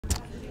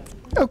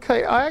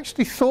Okay, I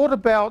actually thought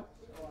about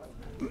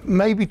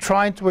maybe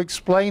trying to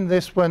explain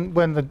this when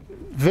the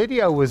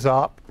video was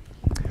up,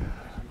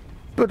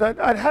 but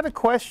I'd had a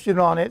question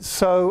on it,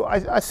 so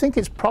I think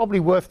it's probably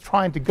worth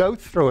trying to go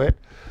through it.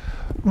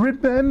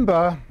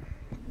 Remember,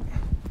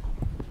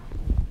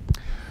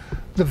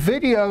 the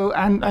video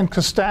and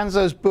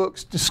Costanzo's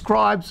books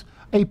describes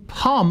a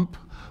pump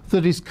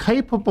that is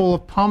capable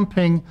of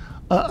pumping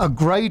a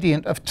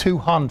gradient of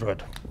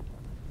 200.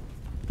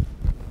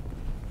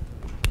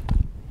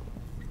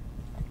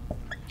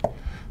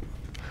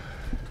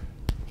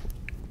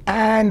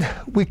 And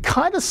we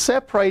kind of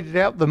separated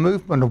out the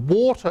movement of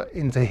water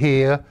into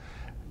here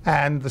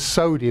and the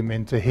sodium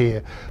into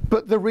here.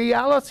 But the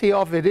reality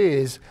of it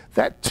is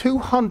that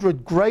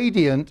 200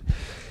 gradient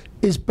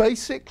is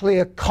basically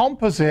a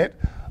composite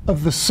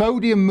of the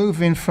sodium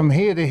moving from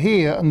here to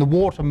here and the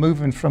water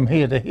moving from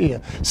here to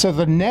here. So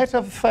the net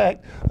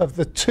effect of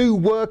the two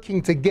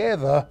working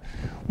together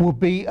will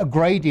be a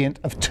gradient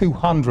of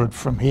 200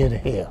 from here to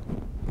here.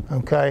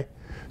 Okay?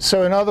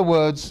 So in other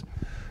words,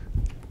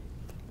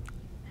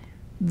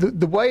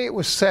 the way it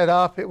was set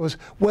up, it was,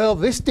 well,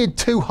 this did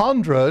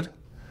 200,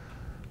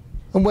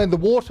 and when the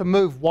water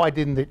moved, why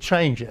didn't it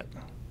change it?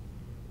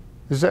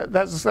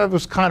 That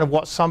was kind of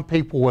what some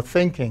people were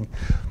thinking.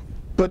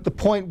 But the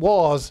point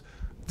was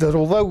that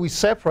although we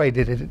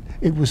separated it,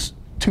 it was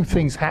two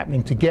things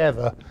happening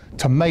together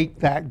to make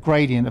that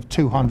gradient of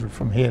 200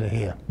 from here to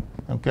here.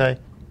 Okay?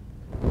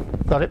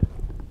 Got it?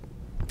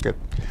 Good.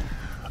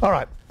 All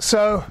right,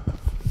 so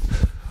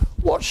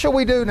what shall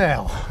we do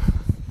now?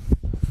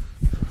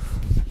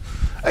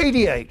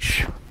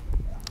 ADH.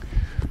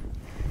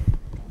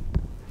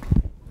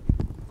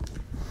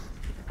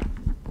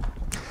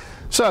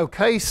 So,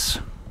 case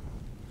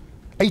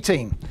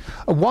 18.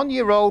 A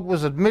 1-year-old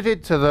was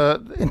admitted to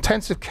the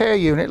intensive care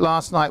unit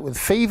last night with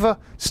fever,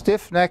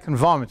 stiff neck and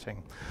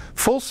vomiting.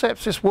 Full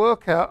sepsis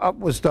workup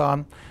was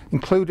done,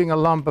 including a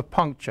lumbar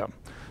puncture.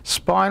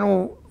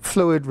 Spinal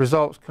fluid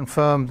results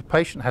confirmed the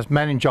patient has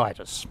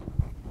meningitis.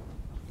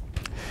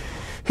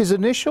 His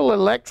initial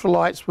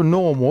electrolytes were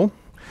normal,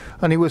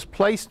 and he was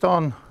placed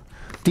on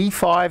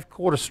D5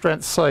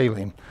 quarter-strength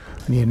saline.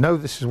 And you know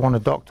this is one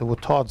of Dr.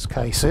 Todd's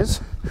cases,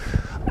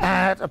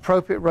 at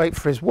appropriate rate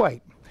for his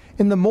weight.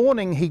 In the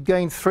morning, he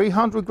gained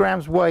 300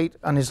 grams weight,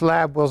 and his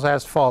lab was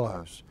as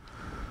follows.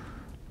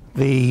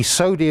 The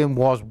sodium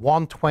was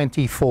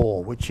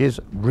 124, which is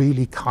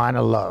really kind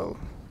of low.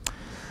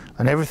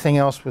 And everything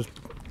else was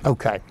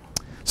okay.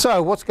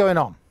 So, what's going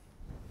on?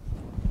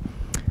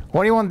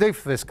 What do you want to do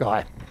for this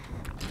guy?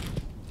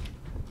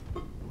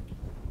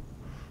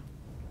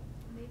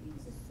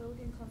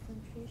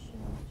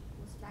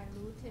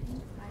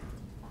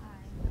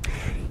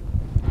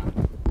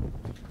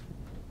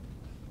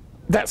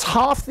 That's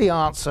half the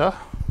answer.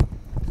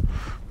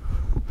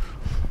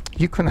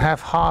 You can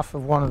have half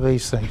of one of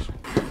these things.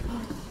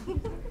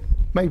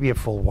 Maybe a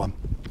full one.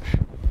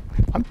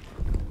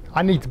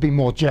 I need to be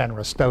more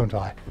generous, don't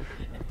I?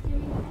 Do we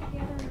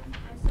get an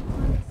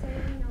isotonic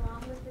saline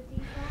along with the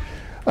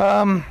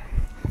D5?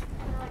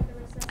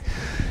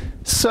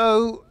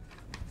 So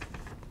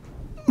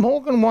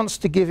Morgan wants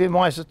to give him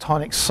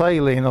isotonic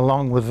saline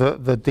along with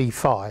the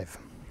D5.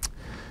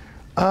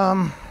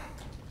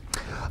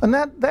 And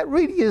that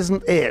really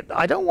isn't it.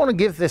 I don't want to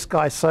give this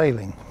guy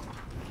saline.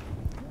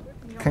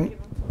 I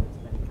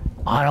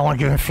don't want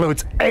to give him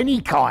fluids any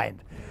kind.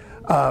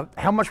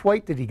 How much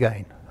weight did he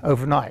gain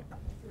overnight?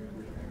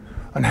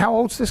 And how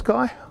old's this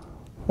guy?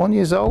 1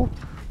 year old?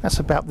 That's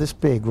about this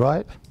big,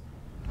 right?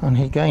 And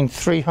he gained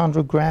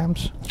 300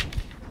 grams.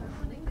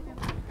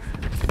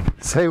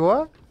 Say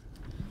what?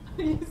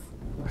 He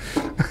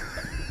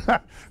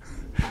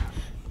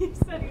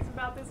said he's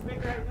about this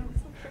big right now.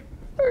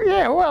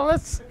 Yeah, well,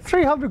 that's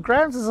 300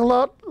 grams is a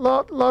lot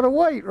of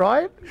weight,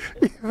 right?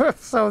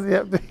 So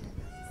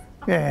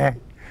yeah,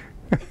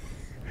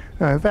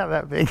 about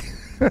that big.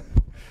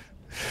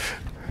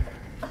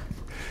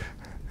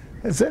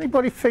 Has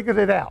anybody figured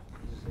it out?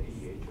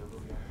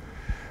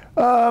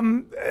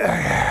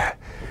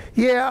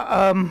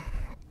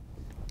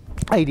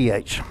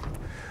 ADH.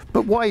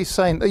 But why are you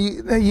saying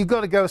you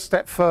got to go a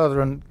step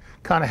further and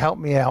kind of help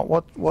me out?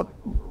 What?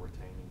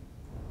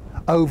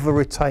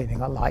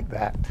 Over-retaining, I like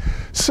that.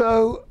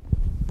 So,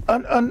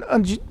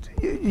 and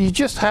you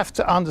just have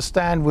to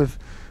understand with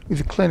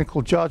your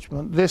clinical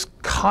judgment, this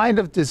kind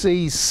of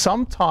disease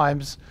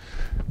sometimes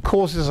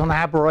causes an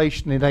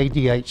aberration in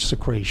ADH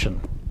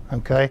secretion,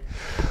 okay?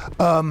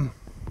 But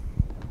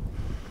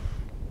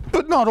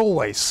not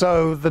always.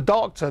 So the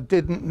doctor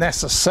didn't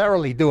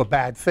necessarily do a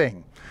bad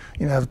thing.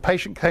 You know, the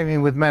patient came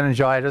in with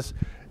meningitis,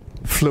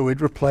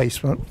 fluid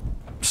replacement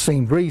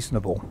seemed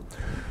reasonable.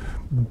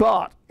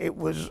 But it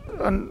was,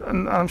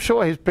 and I'm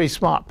sure he's a pretty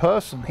smart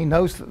person, he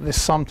knows that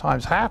this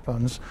sometimes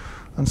happens,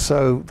 and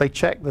so they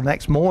checked the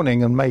next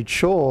morning and made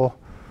sure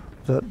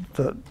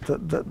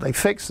that they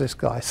fixed this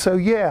guy. So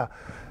yeah,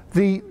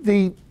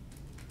 the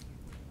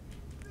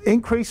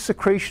increased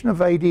secretion of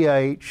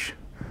ADH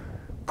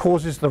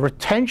causes the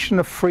retention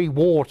of free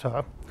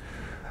water,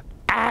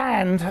 and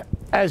And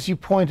as you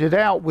pointed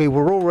out, we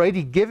were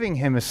already giving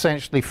him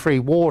essentially free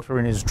water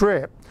in his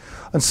drip,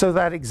 and so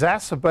that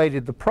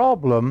exacerbated the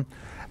problem,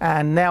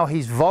 and now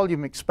he's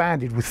volume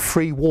expanded with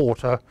free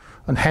water,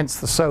 and hence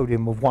the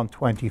sodium of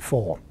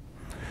 124.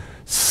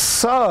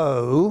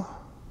 So,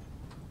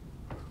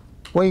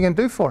 what are you going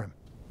to do for him?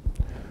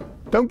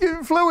 Don't give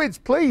him fluids,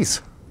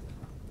 please.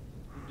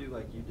 You do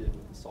like you did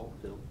with the salt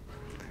pill.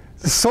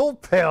 The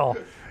salt pill.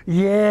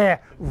 Yeah,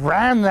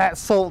 ram that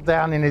salt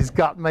down in his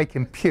gut, make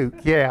him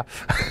puke, yeah.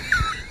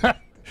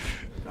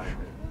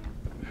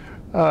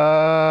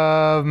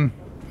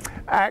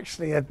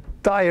 Actually, a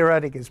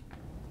diuretic is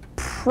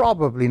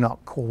probably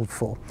not called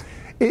for.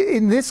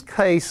 In this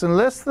case,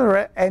 unless there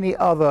are any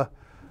other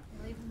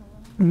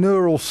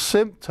neural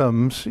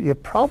symptoms, you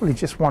probably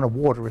just want a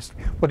water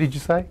restriction. What did you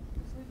say?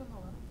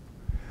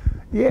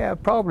 Yeah,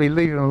 probably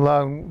leave him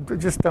alone.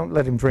 Just don't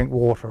let him drink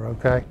water,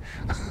 okay?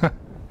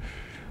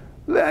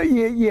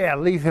 Yeah,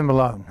 leave him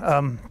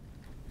alone.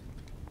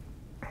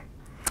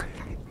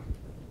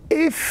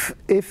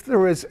 If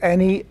there is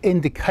any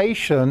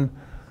indication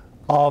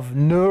of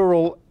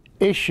neural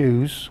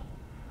issues,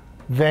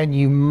 then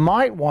you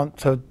might want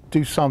to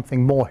do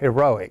something more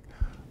heroic.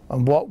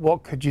 And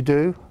what could you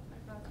do?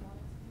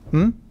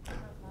 A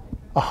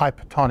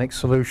hypertonic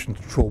solution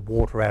to draw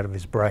water out of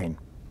his brain.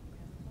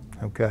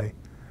 Okay.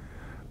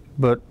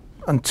 But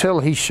until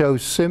he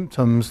shows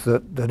symptoms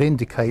that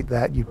indicate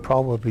that, you'd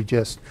probably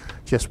just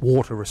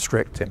water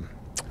restrict him.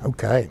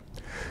 Okay.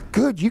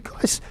 Good. You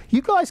guys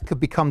could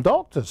become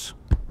doctors.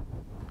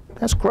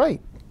 That's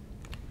great.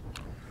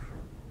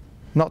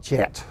 Not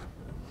yet.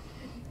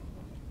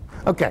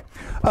 Okay.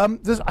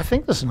 I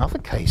think there's another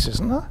case,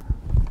 isn't there?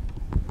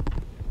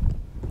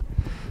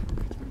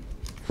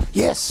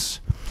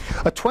 Yes.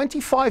 A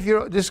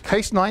 25-year-old, this is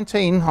case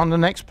 19 on the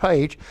next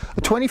page,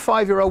 a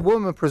 25-year-old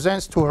woman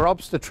presents to her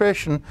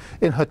obstetrician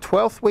in her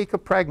 12th week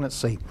of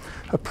pregnancy.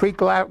 Her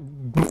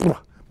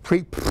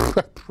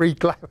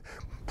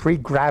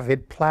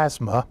pre-gravid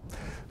plasma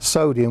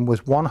sodium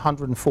was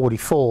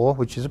 144,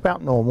 which is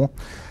about normal,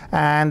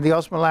 and the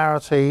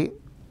osmolarity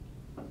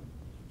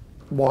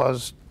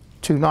was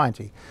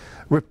 290.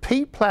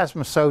 Repeat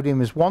plasma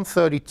sodium is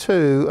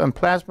 132 and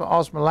plasma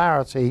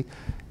osmolarity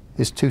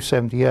is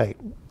 278.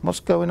 What's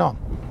going on?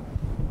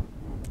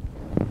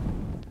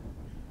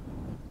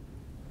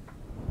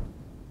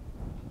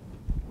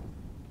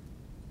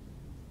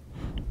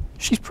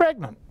 She's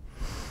pregnant.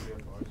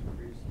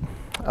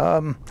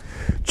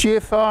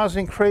 GFR's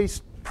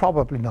increased?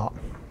 Probably not.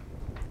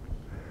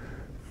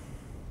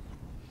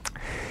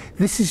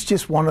 This is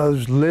just one of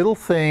those little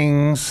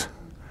things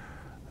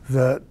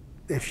that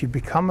if you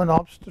become an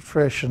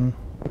obstetrician,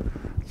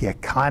 you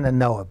kind of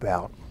know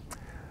about.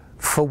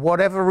 For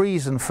whatever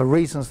reason, for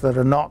reasons that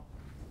are not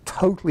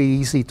totally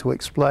easy to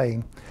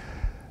explain,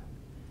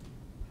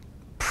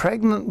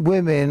 pregnant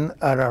women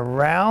at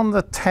around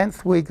the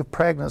 10th week of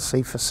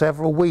pregnancy for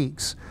several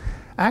weeks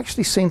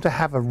actually seem to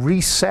have a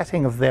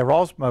resetting of their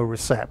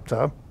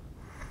osmoreceptor,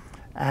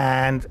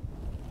 and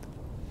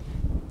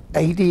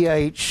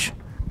ADH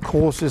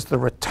causes the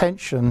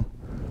retention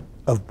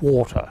of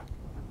water.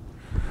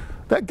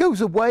 That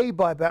goes away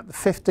by about the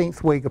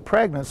 15th week of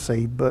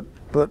pregnancy, but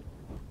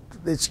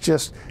it's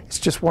just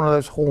one of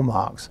those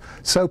hallmarks.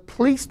 So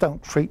please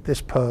don't treat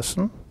this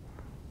person.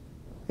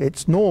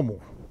 It's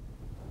normal.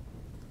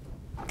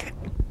 Okay.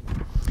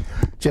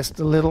 Just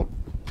a little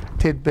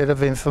tidbit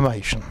of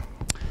information.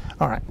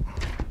 All right.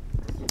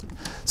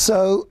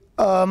 So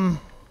let's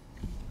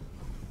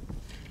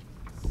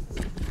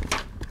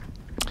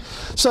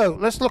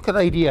look at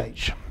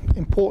ADH.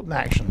 Important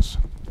actions.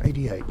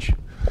 ADH.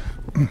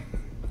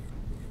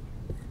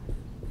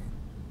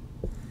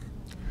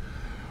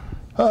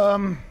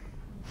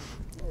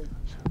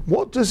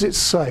 What does it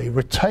say?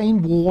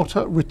 Retain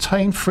water,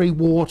 retain free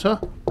water.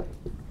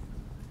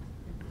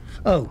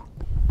 Oh.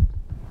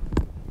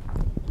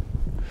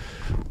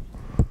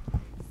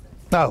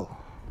 No.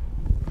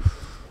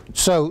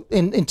 So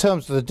in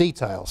terms of the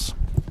details.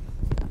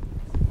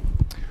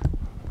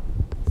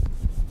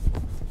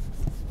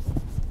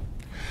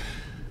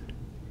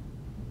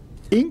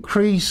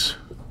 Increase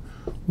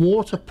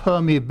water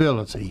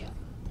permeability.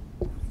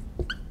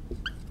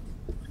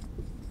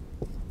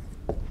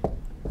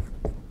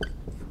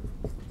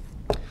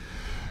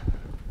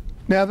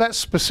 Now that's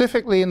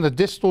specifically in the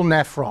distal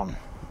nephron.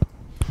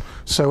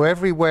 So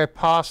everywhere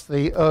past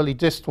the early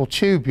distal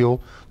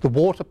tubule, the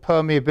water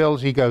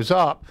permeability goes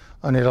up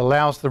and it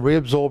allows the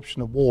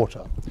reabsorption of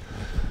water.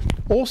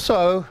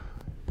 Also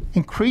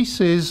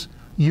increases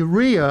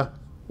urea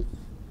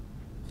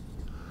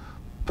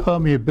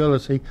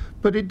permeability,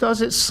 but it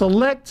does it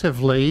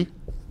selectively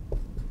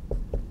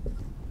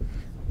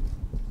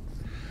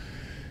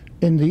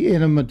in the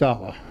inner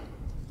medulla.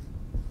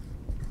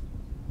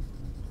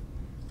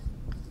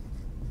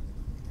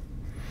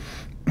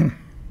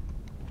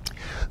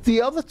 The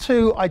other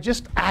two I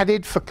just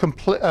added for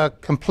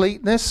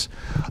completeness,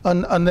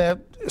 and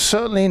they're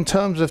certainly in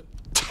terms of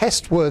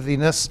test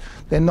worthiness,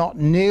 they're not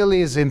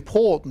nearly as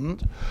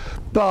important,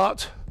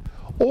 but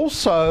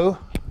also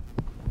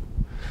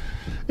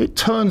it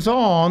turns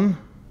on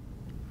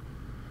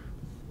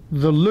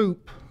the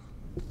loop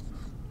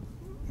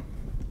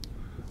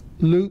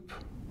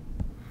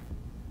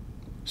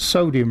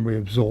sodium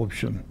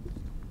reabsorption.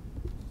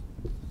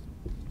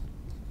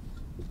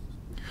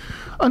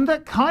 And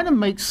that kind of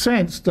makes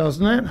sense,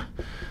 doesn't it?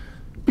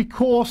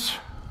 Because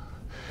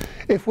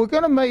if we're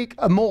going to make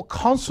a more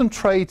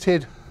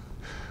concentrated,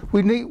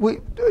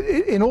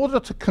 in order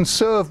to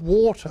conserve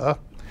water,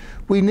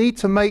 we need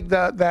to make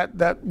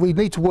we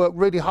need to work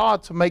really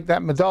hard to make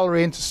that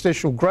medullary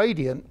interstitial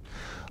gradient.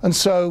 And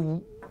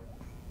so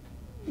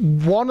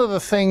one of the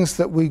things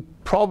that we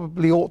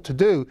probably ought to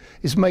do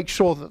is make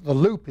sure that the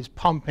loop is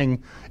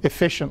pumping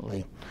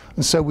efficiently.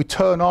 And so we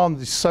turn on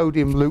the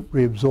sodium loop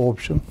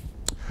reabsorption.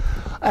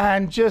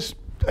 And just,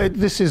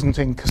 this isn't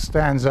in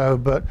Costanzo,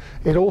 but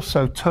it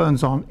also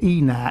turns on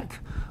ENaC,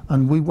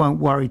 and we won't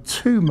worry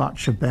too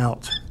much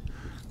about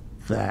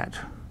that.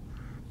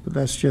 But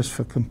that's just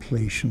for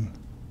completion.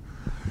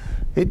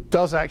 It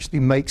does actually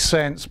make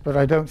sense, but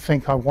I don't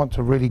think I want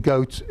to really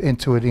go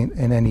into it in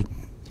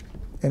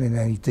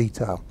any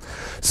detail.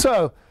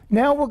 So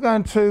now we're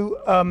going to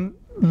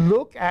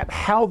look at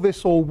how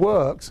this all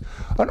works,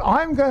 and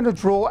I'm going to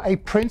draw a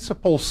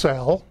principal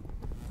cell.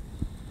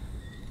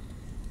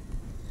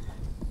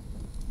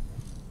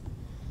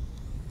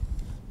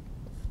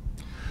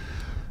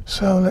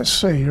 So let's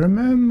see,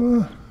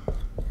 remember,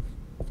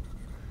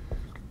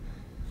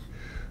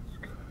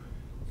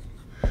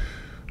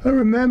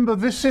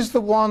 this is the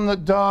one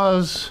that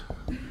does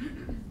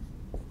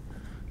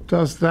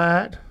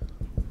that.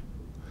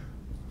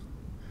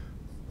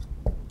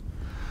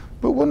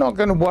 But we're not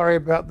going to worry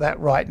about that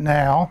right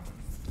now.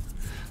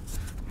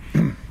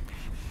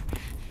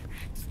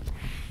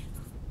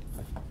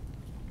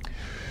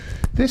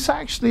 This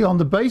actually, on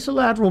the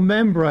basolateral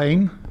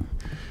membrane,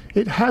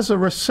 it has a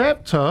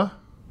receptor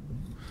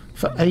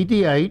for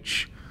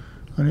ADH,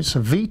 and it's a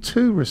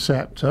V2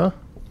 receptor.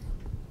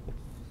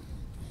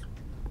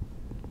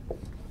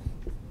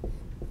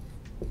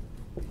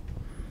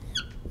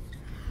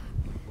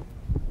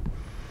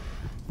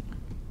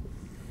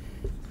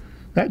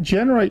 That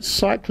generates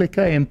cyclic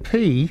AMP,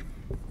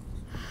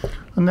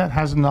 and that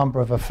has a number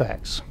of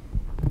effects.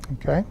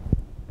 Okay.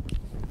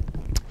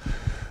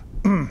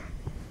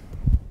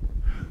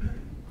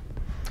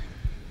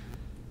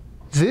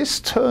 This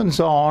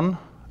turns on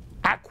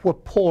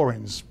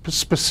aquaporins,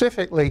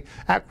 specifically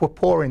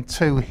aquaporin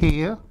 2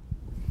 here.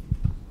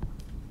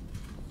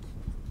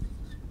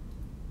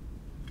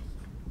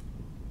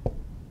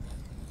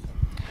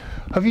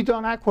 Have you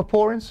done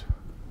aquaporins?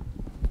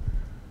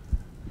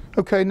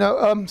 Okay,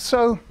 no,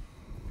 so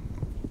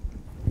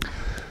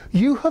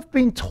you have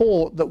been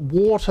taught that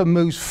water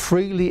moves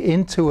freely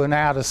into and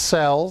out of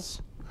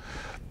cells,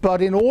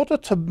 but in order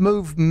to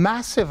move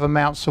massive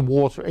amounts of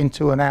water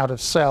into and out of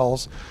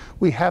cells,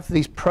 we have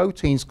these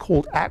proteins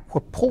called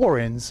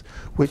aquaporins,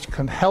 which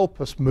can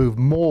help us move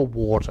more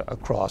water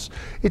across.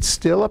 It's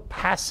still a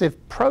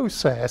passive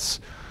process.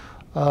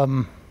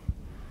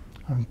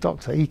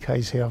 Dr.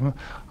 Ike's here.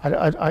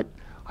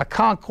 I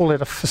can't call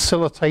it a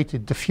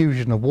facilitated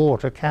diffusion of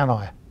water, can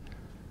I?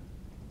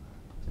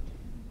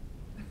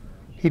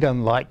 He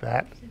doesn't like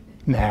that.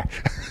 Nah.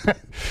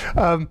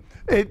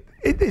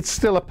 It's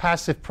still a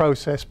passive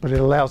process, but it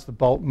allows the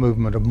bulk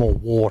movement of more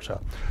water.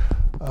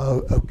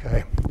 Oh,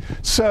 okay.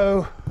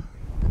 So,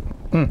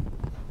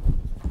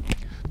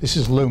 this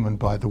is lumen,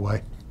 by the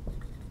way.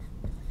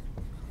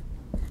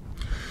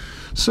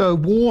 So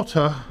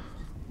water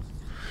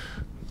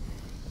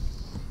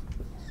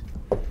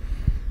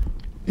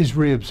is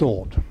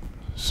reabsorbed.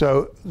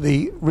 So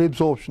the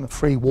reabsorption of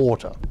free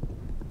water.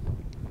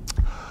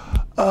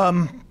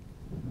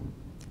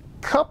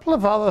 Couple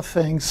of other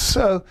things.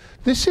 So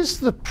this is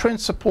the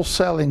principal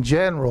cell in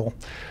general.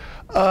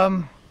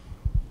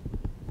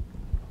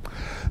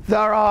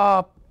 There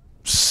are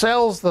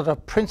cells that are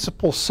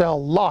principal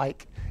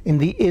cell-like in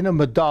the inner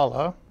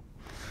medulla,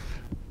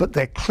 but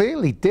they're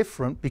clearly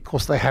different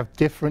because they have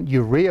different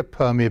urea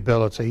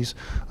permeabilities,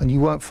 and you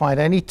won't find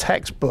any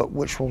textbook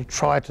which will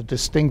try to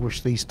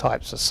distinguish these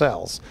types of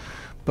cells.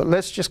 But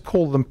let's just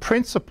call them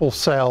principal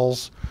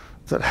cells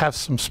that have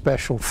some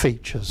special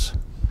features.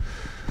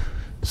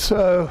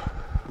 So,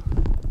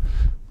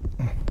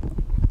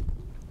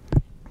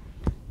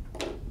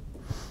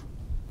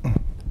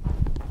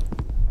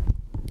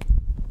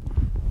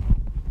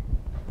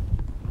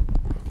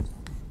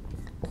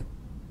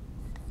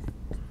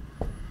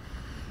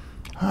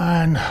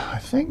 and I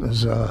think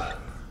there's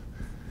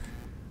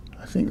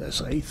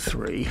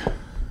A3.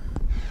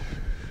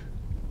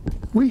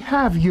 We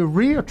have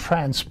urea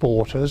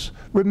transporters.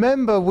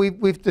 Remember,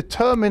 we've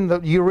determined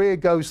that urea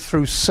goes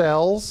through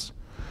cells,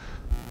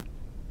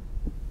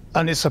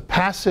 and it's a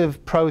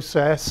passive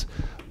process.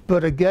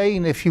 But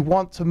again, if you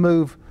want to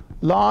move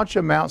large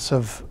amounts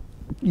of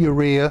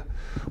urea,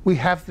 we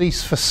have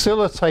these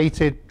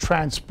facilitated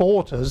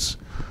transporters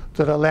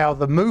that allow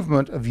the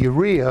movement of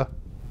urea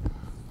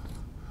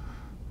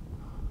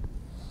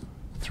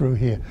through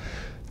here.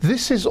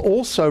 This is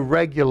also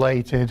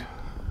regulated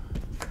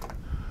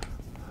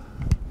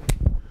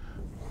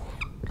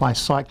by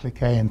cyclic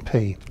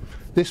ANP.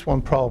 This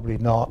one probably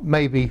not,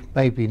 maybe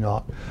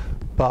not.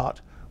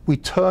 But we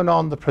turn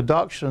on the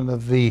production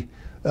of the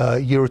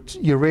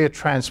urea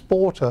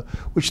transporter,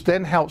 which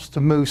then helps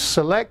to move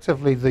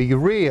selectively the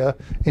urea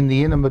in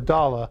the inner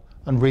medulla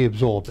and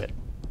reabsorb it.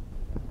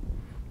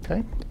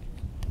 Okay?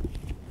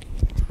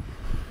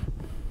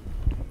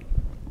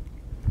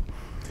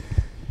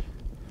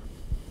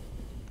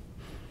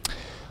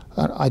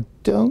 And I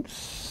don't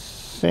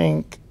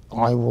think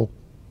I will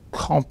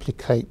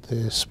complicate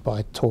this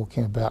by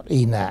talking about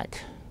ENaC.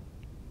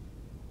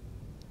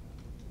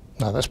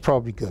 No, that's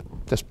probably good.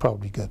 That's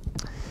probably good.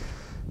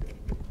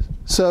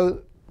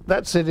 So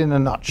that's it in a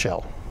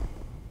nutshell.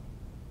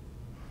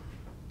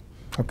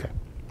 Okay.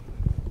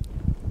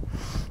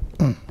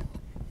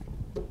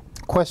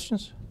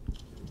 Questions?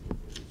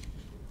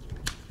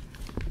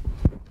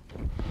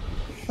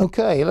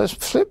 Okay, let's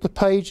flip the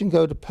page and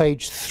go to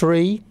page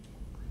 3.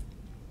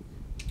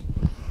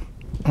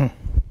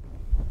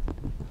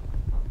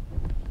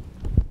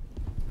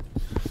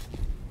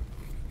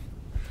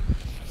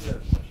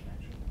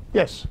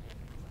 Yes.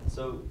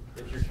 So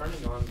if you're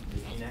turning on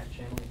the ENaC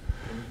channel,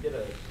 can you get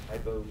a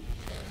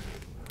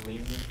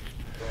hypokalemia?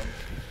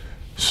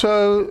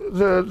 So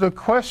the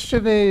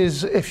question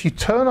is, if you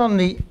turn on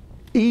the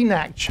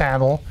ENaC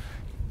channel,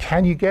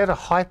 can you get a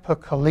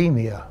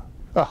hypokalemia?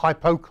 A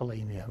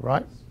hypokalemia,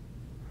 right?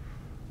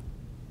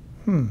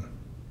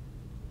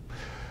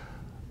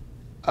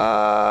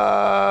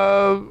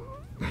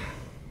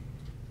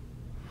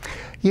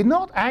 You're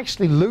not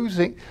actually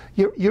losing.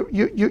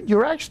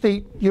 You're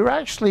actually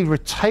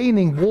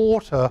retaining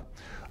water,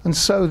 and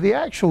so the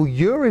actual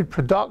urine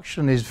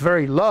production is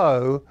very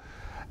low,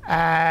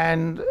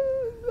 and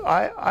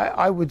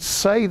I would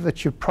say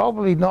that you're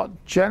probably not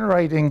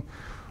generating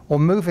or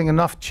moving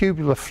enough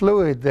tubular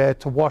fluid there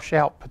to wash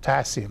out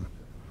potassium.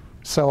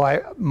 So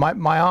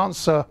my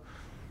answer,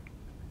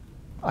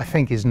 I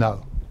think, is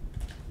no.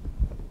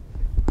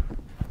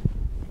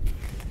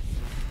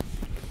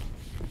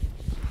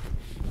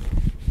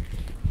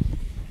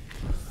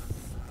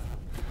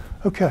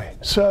 Okay,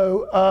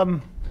 so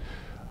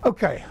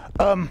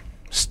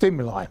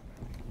stimuli,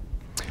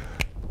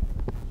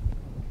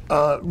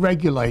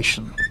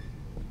 regulation.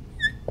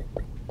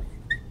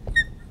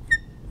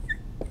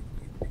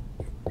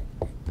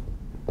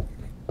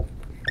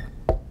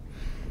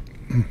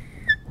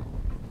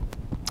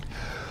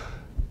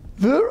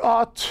 There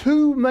are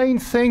two main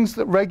things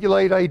that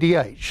regulate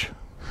ADH,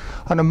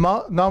 and a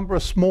number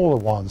of smaller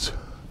ones.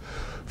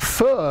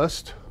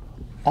 First,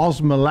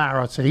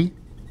 osmolarity.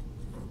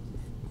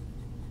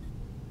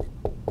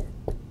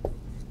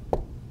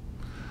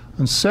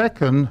 And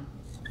second,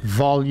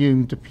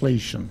 volume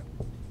depletion.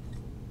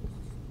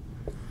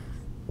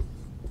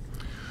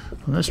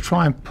 And let's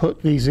try and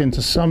put these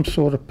into some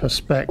sort of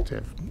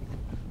perspective.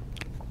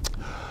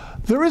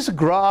 There is a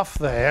graph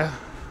there.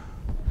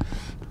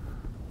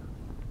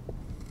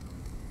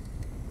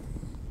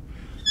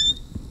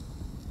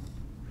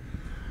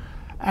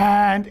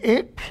 And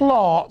it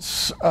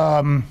plots,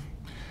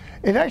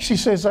 it actually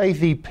says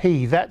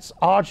AVP. That's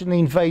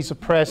arginine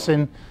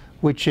vasopressin,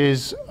 which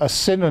is a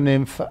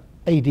synonym for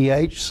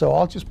ADH, so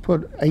I'll just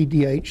put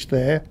ADH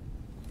there.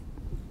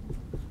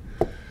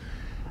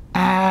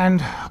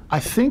 And I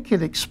think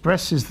it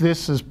expresses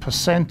this as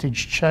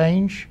percentage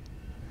change.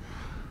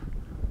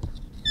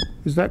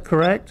 Is that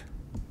correct?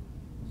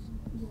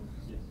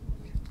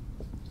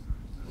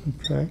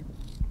 Okay.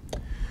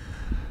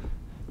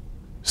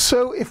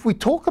 So if we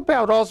talk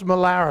about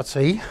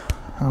osmolarity,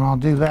 and I'll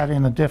do that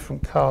in a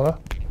different color,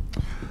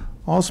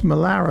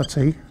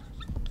 osmolarity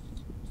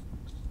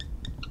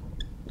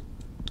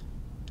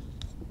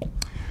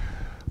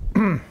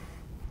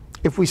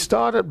if we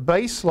start at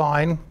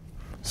baseline,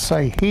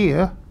 say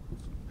here,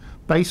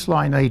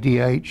 baseline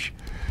ADH,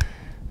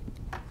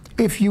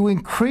 if you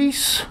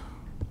increase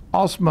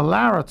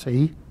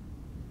osmolarity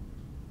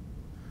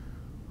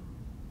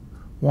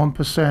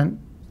 1%,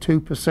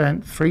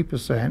 2%,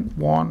 3%,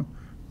 1,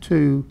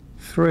 2,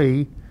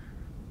 3,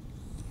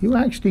 you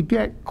actually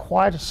get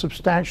quite a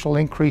substantial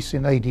increase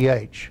in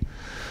ADH.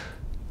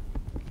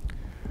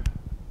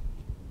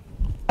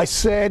 I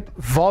said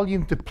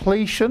volume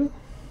depletion.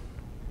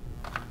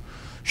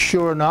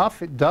 Sure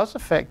enough, it does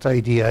affect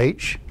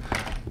ADH,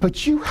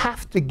 but you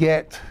have to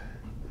get,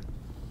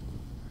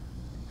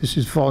 this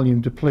is volume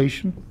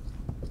depletion.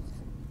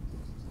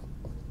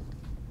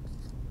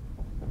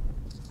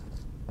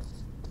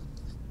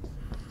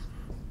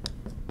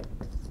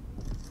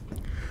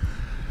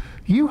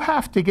 You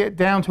have to get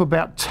down to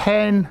about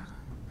 10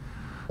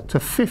 to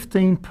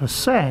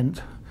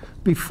 15%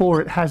 before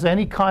it has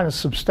any kind of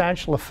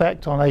substantial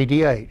effect on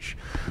ADH.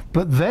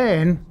 But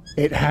then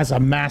it has a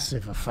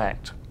massive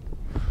effect.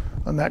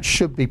 And that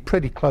should be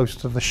pretty close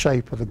to the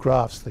shape of the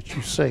graphs that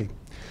you see.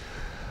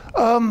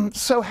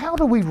 So how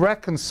do we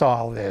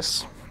reconcile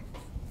this?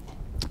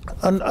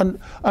 And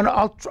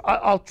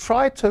I'll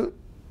try to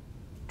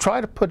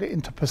put it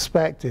into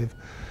perspective.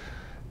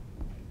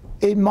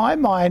 In my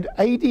mind,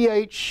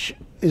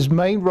 ADH's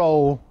main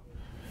role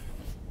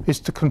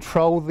is to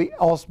control the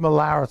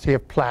osmolarity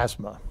of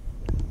plasma.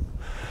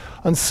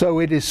 And so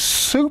it is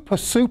super,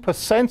 super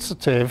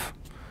sensitive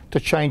to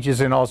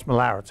changes in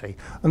osmolarity.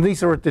 And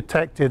these are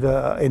detected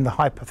in the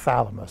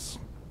hypothalamus.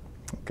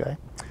 Okay.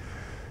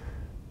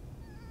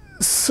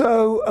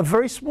 So a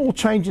very small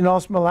change in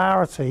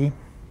osmolarity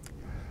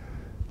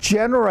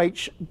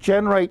generates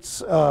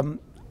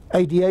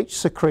ADH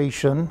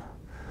secretion,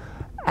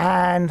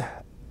 and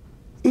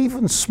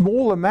even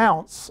small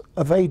amounts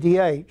of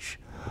ADH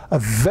are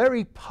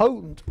very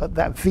potent at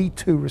that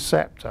V2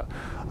 receptor.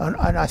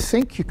 And I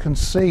think you can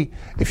see,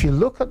 if you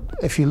look at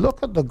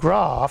the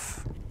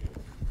graph,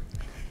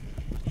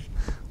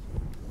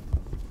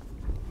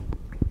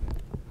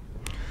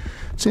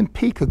 it's in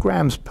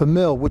picograms per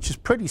mil, which is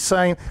pretty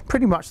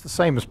much the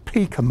same as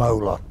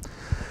picomolar.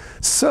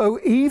 So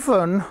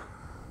even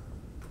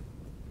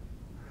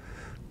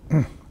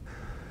a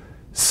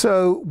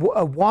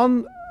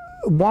 1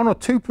 or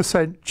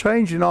 2%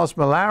 change in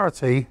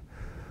osmolarity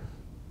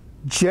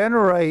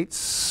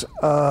generates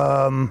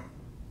an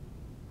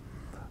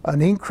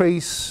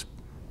increase,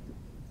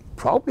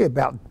 probably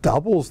about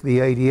doubles the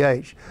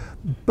ADH.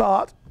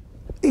 But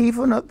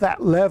even at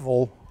that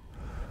level,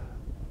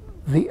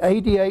 the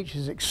ADH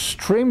is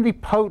extremely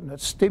potent at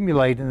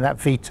stimulating that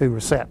V2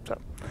 receptor,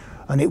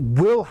 and it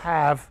will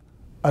have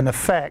an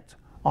effect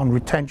on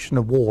retention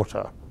of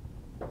water.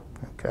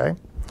 Okay,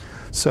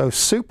 so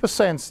super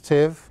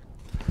sensitive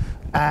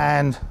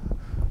and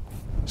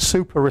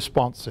super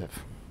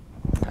responsive.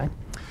 Okay,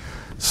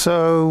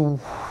 so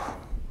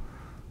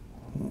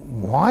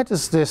why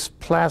does this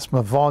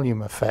plasma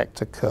volume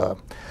effect occur?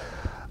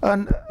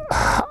 And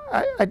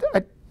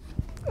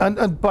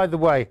and by the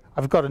way,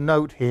 I've got a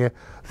note here.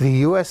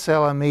 The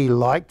USLME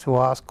like to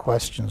ask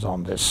questions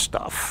on this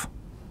stuff.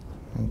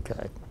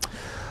 Okay.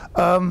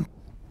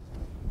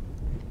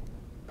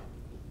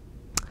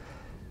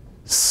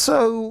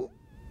 So,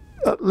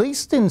 at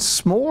least in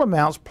small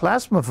amounts,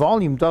 plasma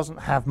volume doesn't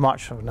have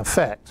much of an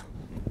effect.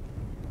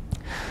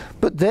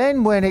 But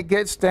then when it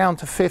gets down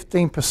to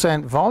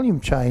 15%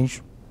 volume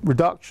change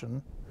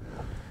reduction,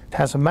 it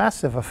has a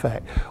massive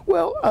effect.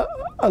 Well,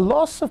 a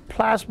loss of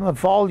plasma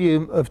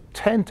volume of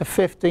 10 to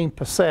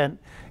 15%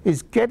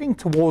 is getting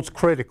towards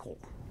critical.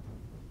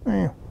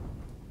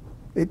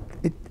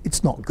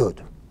 It's not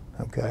good,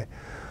 okay?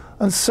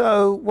 And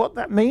so what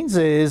that means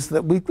is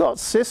that we've got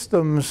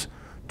systems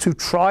to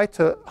try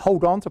to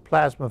hold on to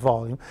plasma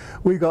volume.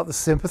 We've got the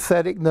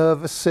sympathetic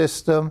nervous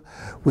system,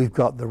 we've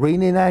got the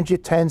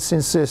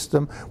renin-angiotensin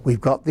system,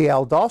 we've got the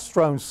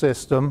aldosterone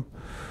system,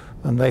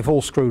 and they've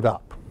all screwed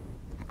up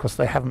because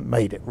they haven't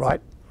made it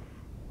right.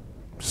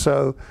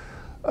 So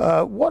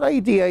what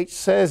ADH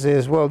says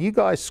is, well, you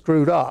guys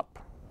screwed up.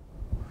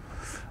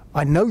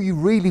 I know you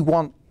really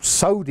want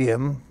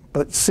sodium,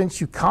 but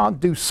since you can't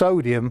do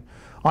sodium,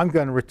 I'm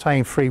going to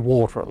retain free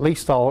water. At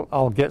least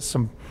I'll get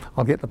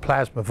the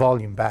plasma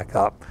volume back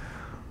up.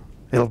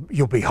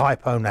 You'll be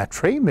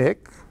hyponatremic,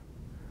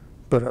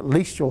 but at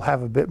least you'll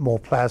have a bit more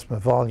plasma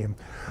volume.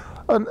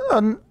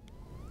 And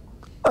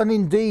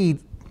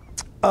indeed,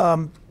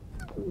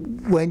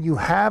 when you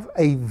have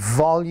a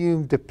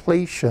volume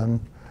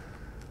depletion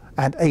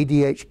and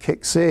ADH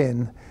kicks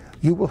in,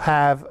 you will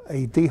have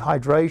a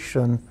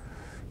dehydration,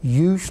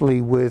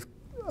 usually with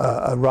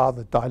a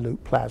rather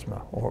dilute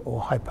plasma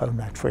or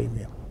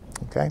hyponatremia.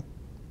 Okay?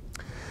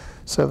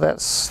 So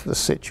that's the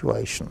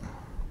situation.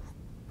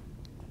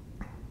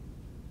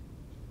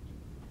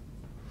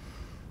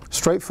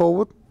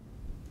 Straightforward?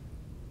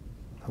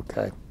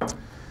 Okay.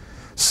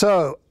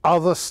 So,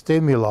 other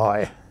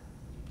stimuli.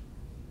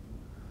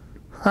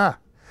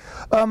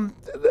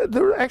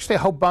 There are actually a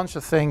whole bunch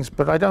of things,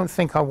 but I don't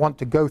think I want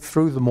to go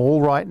through them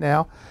all right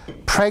now.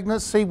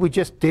 Pregnancy, we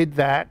just did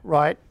that,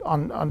 right,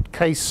 on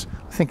case,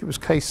 I think it was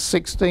case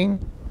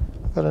 16,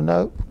 got a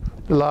note,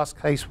 the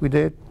last case we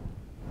did.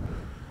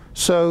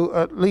 So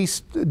at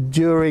least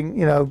during,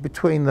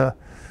 between the,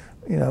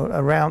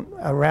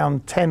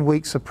 around 10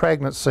 weeks of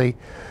pregnancy,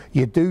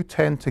 you do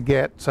tend to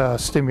get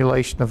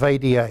stimulation of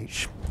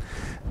ADH.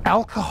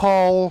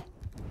 Alcohol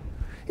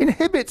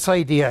inhibits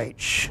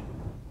ADH.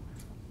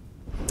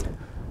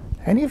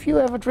 Any of you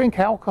ever drink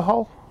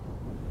alcohol?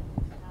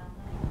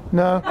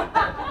 No?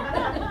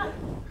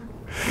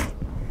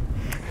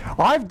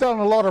 I've done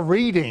a lot of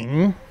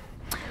reading.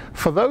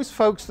 For those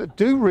folks that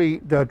do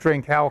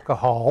drink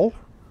alcohol,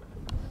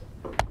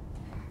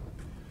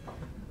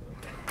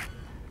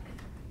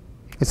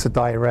 it's a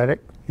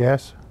diuretic,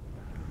 yes.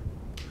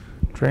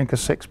 Drink a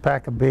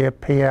 6-pack of beer,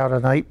 pee out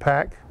an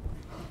 8-pack.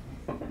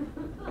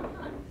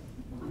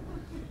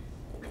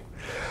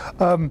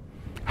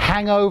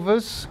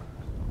 Hangovers.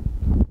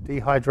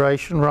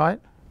 Dehydration, right?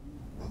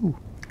 Ooh.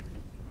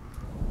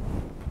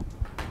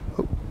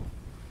 Oh.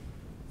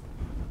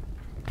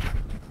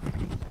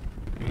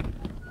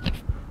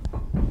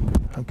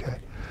 Okay.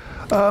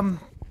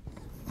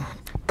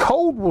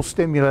 Cold will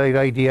stimulate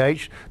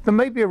ADH. There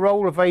may be a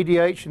role of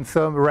ADH in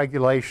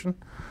thermoregulation.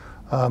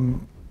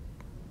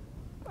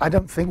 I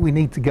don't think we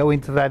need to go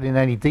into that in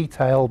any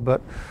detail,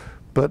 but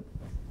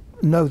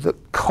know that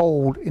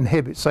cold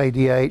inhibits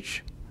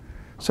ADH.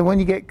 So when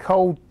you get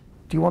cold,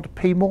 do you want to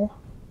pee more?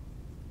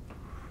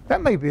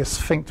 That may be a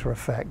sphincter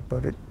effect,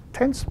 but it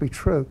tends to be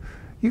true.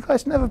 You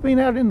guys never been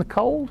out in the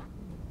cold?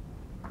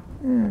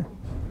 Yeah.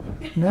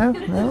 No,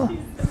 no.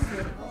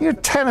 You're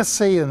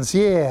Tennesseans,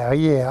 yeah,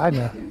 I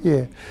know,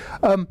 yeah.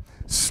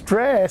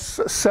 Stress,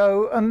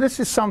 and this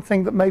is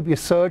something that maybe a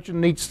surgeon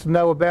needs to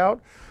know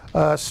about.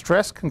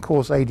 Stress can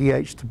cause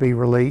ADH to be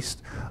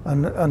released,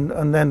 and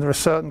then there are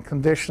certain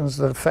conditions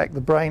that affect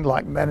the brain,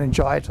 like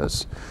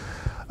meningitis.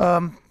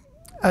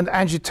 And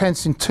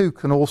angiotensin II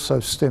can also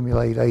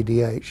stimulate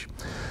ADH.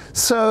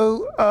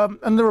 So,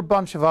 and there are a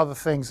bunch of other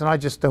things, and I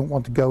just don't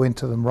want to go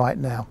into them right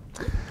now.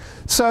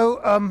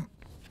 So,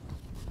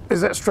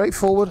 is that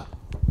straightforward?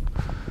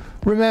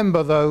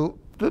 Remember, though,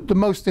 the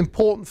most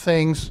important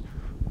things: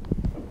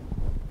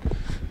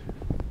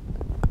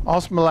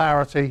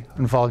 osmolarity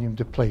and volume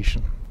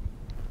depletion.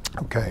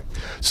 Okay,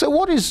 so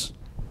what is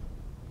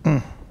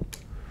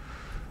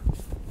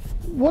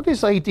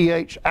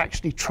ADH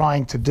actually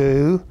trying to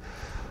do?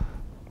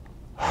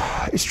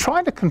 It's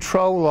trying to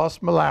control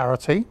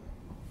osmolarity.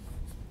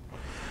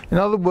 In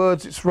other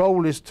words, its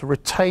role is to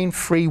retain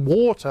free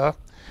water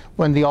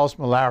when the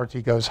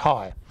osmolarity goes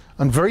high.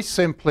 And very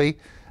simply,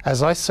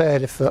 as I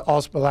said, if the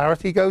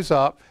osmolarity goes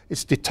up,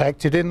 it's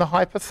detected in the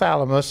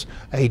hypothalamus,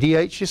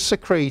 ADH is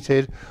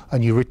secreted,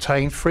 and you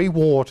retain free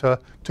water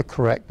to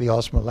correct the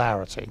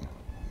osmolarity.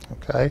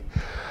 Okay?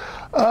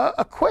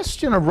 A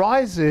question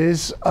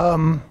arises,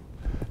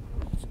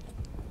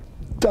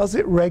 does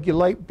it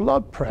regulate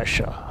blood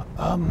pressure?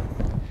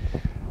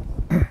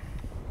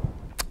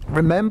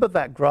 Remember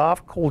that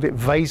graph, called it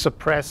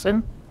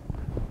vasopressin?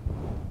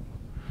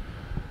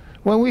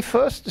 When we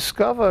first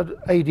discovered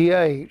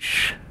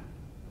ADH,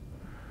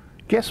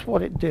 guess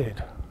what it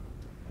did?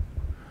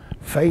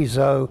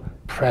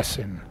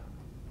 Vasopressin.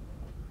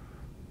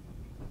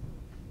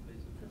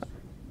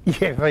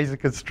 Yeah,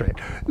 vasoconstrict.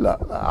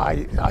 Look,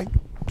 I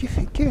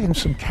give him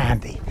some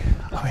candy.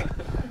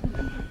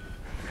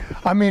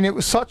 I mean, it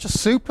was such a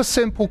super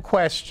simple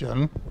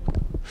question.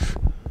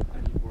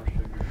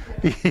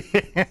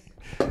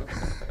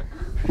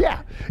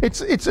 Yeah,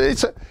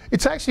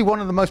 it's actually one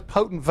of the most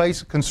potent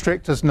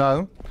vasoconstrictors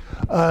known,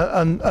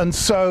 and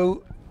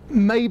so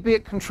maybe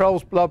it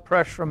controls blood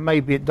pressure and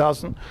maybe it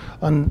doesn't,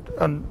 and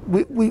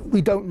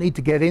we don't need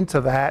to get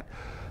into that.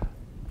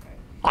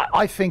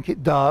 I think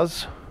it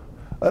does,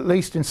 at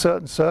least in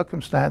certain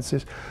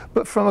circumstances,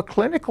 but from a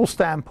clinical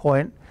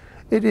standpoint,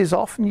 it is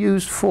often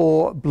used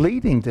for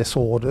bleeding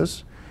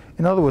disorders.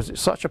 In other words,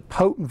 it's such a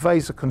potent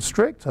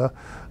vasoconstrictor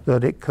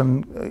that it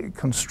can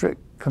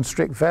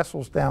constrict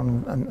vessels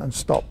down and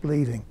stop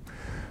bleeding.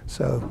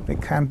 So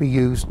it can be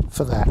used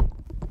for that.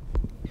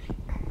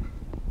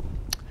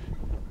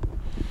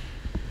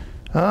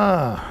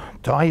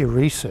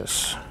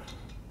 Diuresis.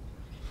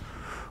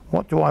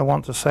 What do I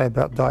want to say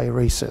about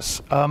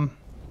diuresis?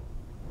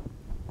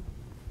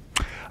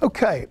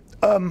 Okay.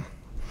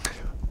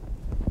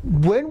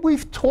 When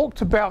we've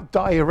talked about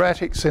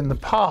diuretics in the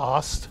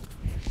past,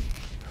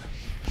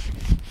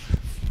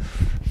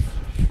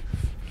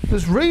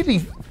 there's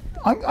really,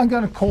 I'm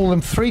going to call them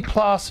 3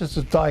 classes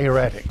of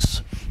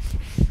diuretics.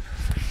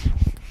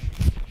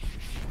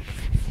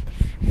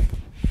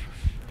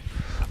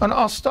 And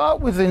I'll start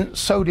with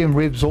sodium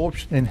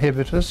reabsorption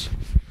inhibitors.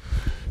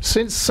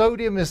 Since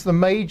sodium is the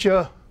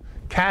major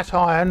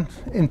cation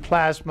in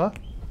plasma,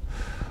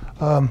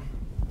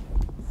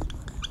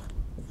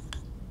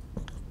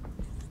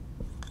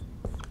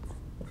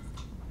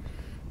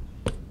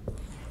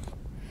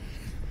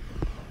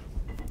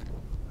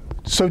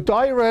 so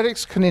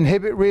diuretics can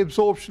inhibit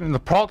reabsorption in the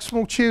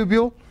proximal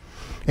tubule,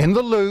 in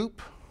the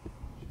loop,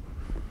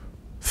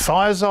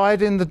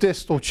 thiazide in the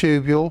distal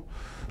tubule,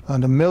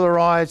 and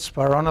amiloride,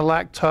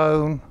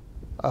 spironolactone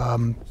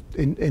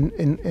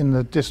in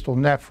the distal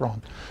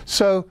nephron.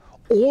 So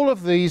all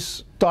of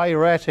these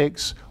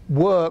diuretics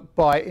work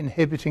by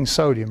inhibiting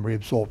sodium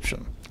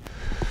reabsorption.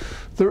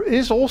 There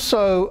is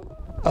also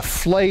a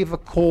flavor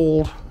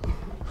called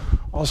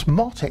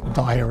osmotic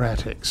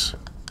diuretics.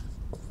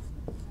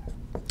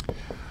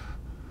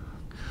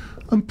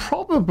 And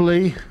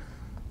probably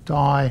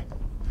diuretics.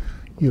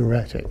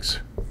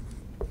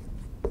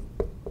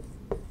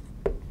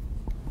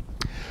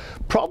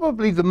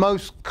 Probably the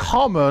most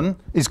common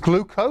is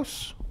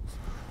glucose.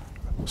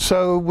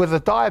 So with a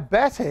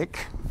diabetic,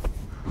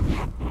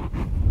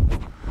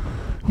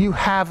 you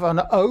have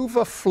an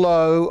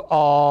overflow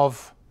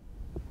of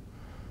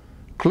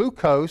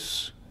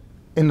glucose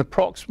in the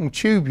proximal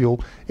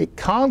tubule. It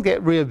can't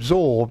get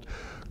reabsorbed.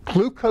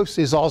 Glucose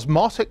is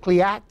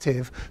osmotically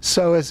active,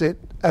 so as it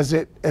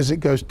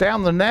goes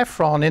down the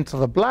nephron into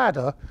the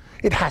bladder,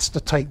 it has to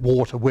take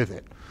water with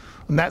it.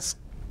 And that's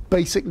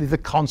basically the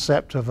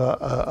concept of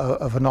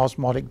an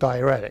osmotic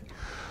diuretic.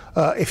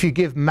 If you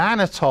give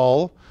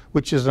mannitol,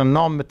 which is a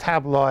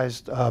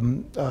non-metabolized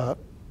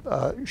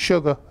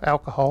sugar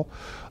alcohol,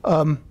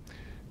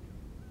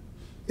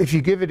 if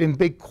you give it in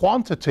big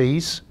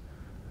quantities,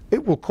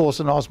 it will cause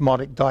an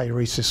osmotic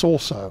diuresis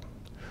also.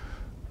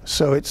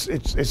 So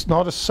it's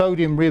not a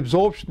sodium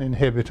reabsorption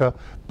inhibitor,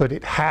 but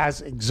it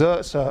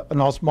exerts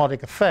an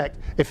osmotic effect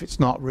if it's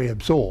not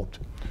reabsorbed.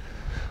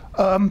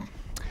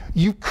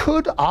 You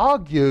could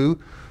argue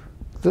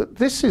that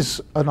this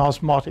is an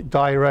osmotic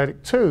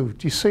diuretic too.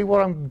 Do you see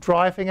what I'm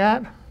driving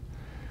at?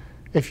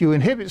 If you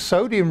inhibit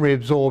sodium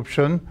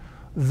reabsorption,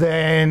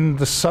 then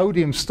the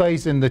sodium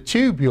stays in the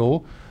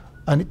tubule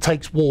and it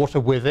takes water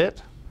with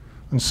it,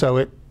 and so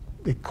it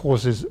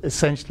causes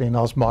essentially an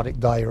osmotic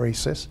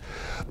diuresis.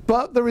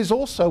 But there is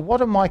also,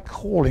 what am I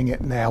calling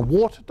it now?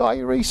 Water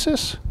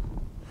diuresis?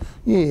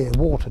 Yeah,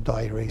 water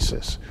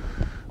diuresis.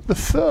 The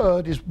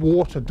third is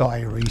water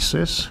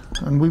diuresis,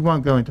 and we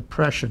won't go into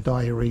pressure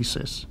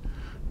diuresis.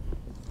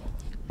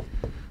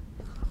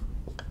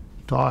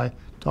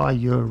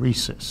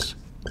 Diuresis.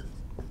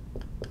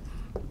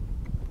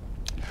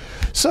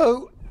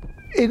 So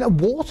in a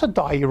water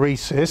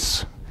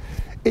diuresis,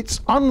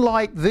 it's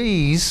unlike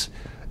these.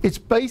 It's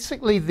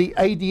basically the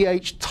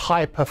ADH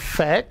type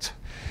effect.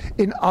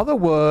 In other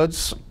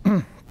words,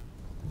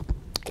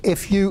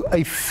 if you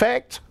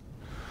affect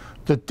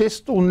the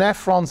distal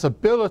nephron's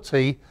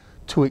ability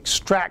to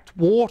extract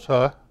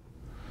water,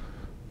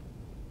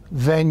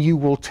 then you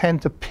will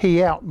tend to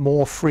pee out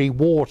more free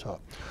water.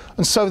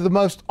 And so the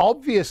most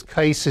obvious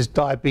case is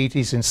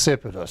diabetes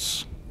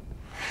insipidus.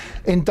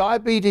 In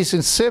diabetes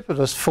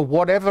insipidus, for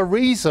whatever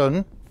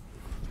reason,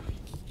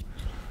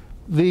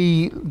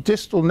 the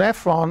distal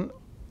nephron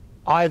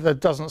either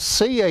doesn't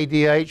see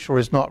ADH or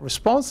is not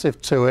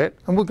responsive to it,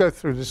 and we'll go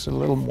through this a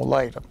little more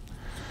later.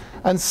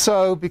 And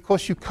so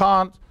because you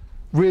can't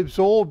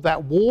reabsorb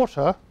that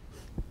water,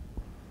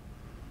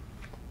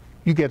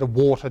 you get a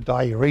water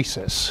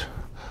diuresis.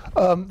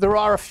 There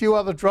are a few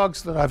other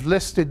drugs that I've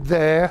listed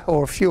there,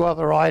 or a few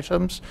other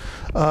items.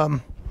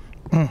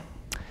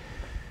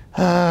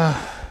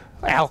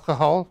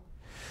 Alcohol.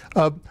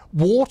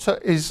 Water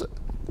is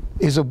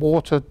a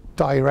water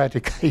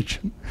diuretic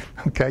agent.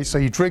 Okay, so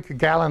you drink a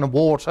gallon of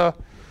water,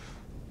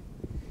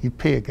 you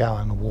pee a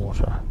gallon of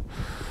water,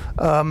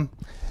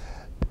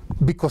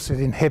 because it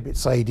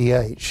inhibits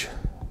ADH.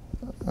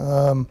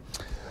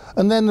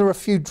 And then there are a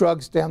few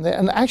drugs down there,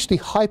 and actually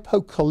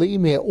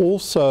hypokalemia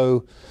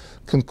also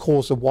can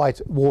cause a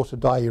water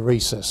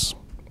diuresis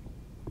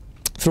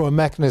through a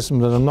mechanism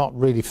that I'm not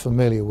really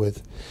familiar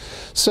with.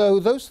 So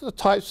those are the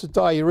types of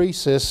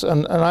diuresis,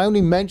 and I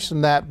only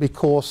mention that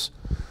because,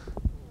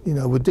 you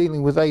know, we're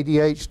dealing with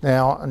ADH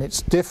now, and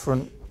it's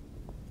different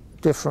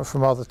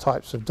from other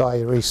types of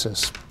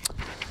diuresis.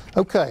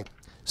 Okay,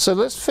 so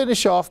let's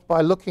finish off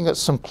by looking at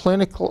some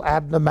clinical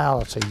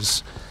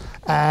abnormalities.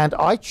 And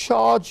I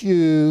charge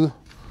you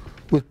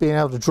with being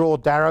able to draw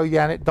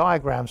Darrow-Yanit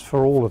diagrams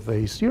for all of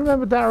these. Do you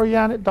remember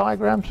Darrow-Yanit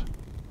diagrams?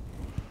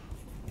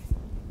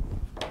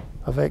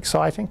 Are they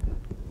exciting?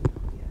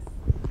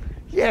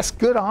 Yes,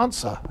 good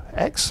answer.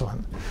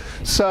 Excellent.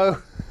 So,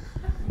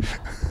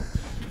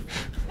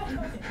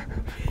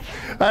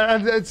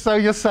 and so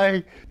you're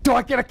saying, do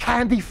I get a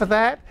candy for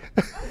that?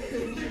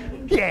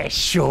 Yeah,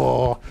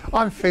 sure.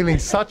 I'm feeling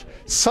such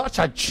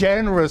a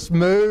generous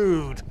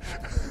mood.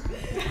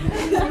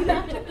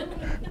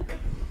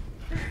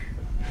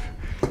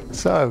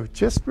 So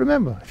just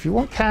remember, if you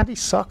want candy,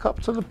 suck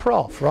up to the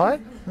prof,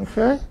 right?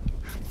 Okay.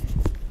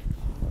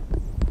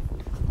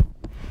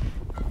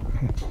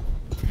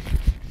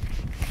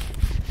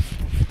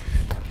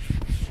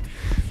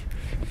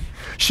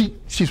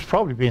 She's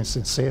probably being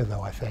sincere,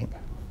 though, I think.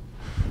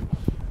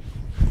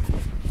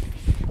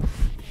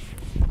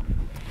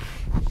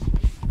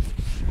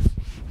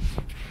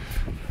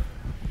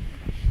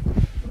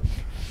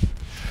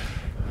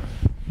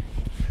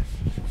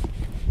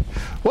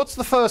 What's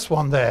the first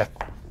one there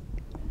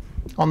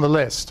on the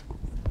list?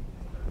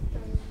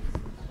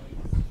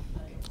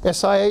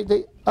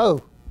 SIAD?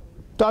 Oh,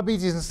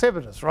 diabetes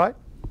insipidus, right?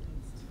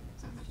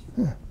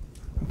 Yeah.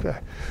 Okay.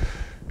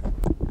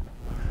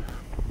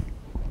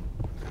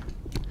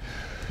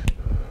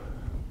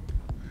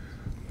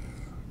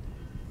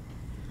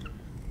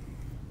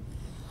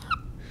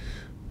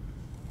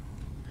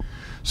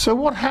 So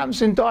what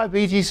happens in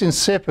diabetes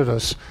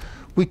insipidus?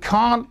 We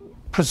can't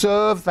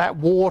preserve that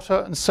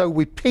water, and so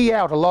we pee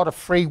out a lot of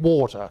free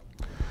water.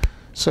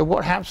 So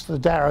what happens to the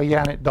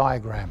Darrow-Yanit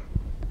diagram?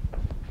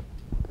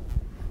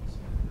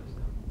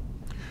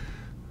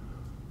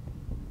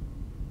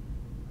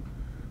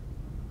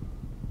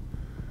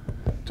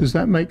 Does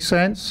that make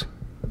sense?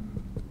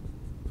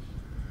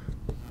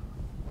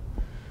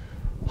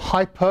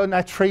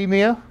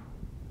 Hypernatremia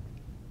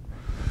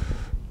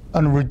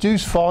and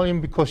reduced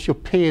volume because you're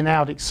peeing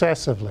out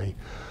excessively.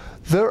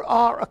 There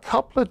are a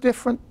couple of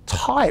different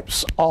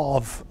types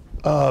of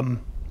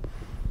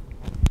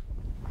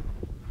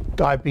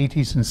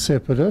diabetes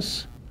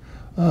insipidus.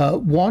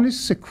 One is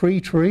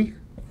secretory,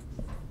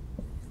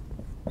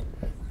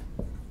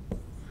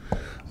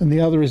 and the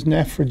other is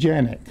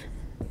nephrogenic.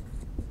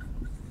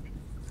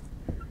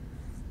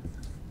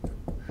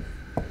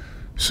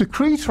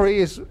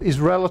 Secretory is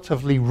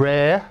relatively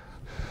rare,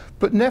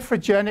 but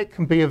nephrogenic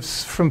can be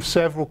from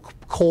several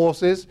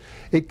causes.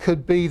 It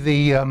could be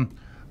the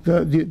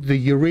the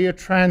urea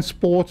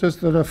transporters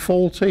that are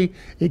faulty.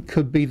 It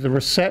could be the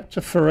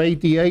receptor for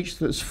ADH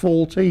that's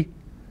faulty.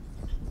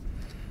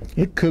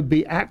 It could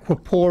be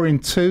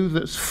aquaporin 2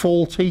 that's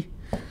faulty.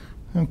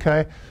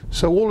 Okay,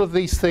 so all of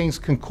these things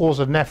can cause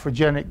a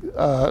nephrogenic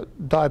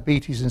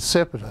diabetes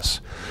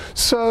insipidus.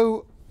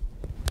 So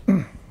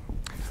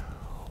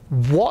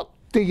what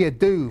do you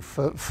do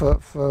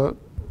for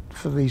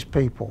these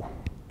people?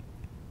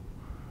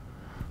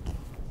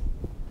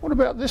 What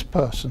about this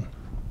person?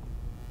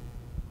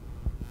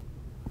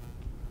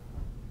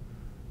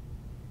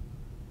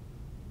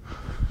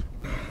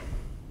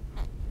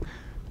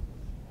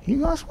 You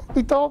guys want to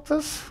be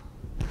doctors?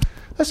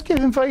 Let's give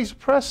him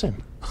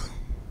vasopressin.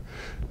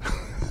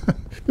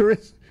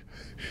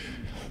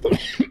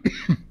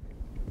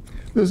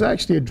 There's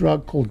actually a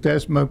drug called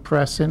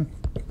desmopressin,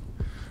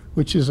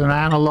 which is an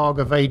analog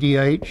of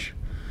ADH,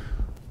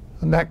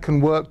 and that can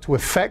work to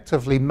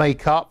effectively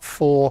make up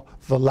for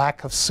the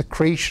lack of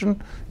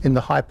secretion in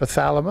the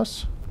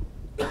hypothalamus.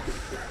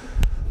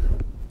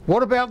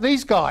 What about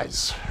these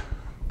guys?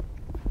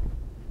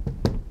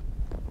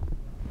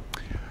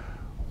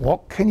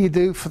 What can you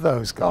do for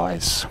those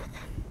guys?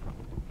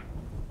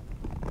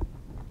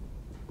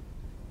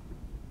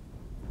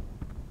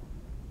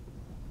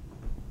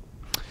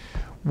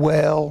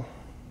 Well,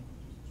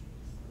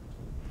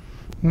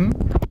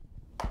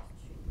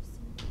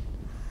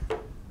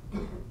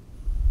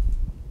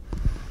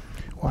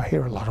 I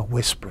hear a lot of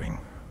whispering.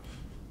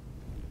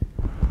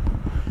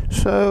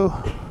 So,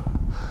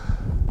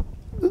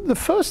 the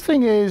first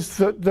thing is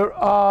that there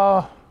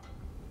are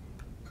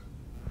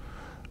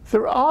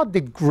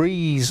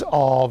degrees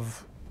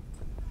of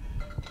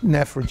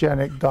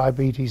nephrogenic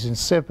diabetes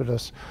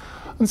insipidus.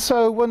 And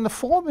so when the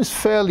form is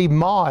fairly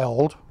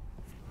mild,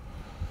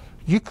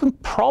 you can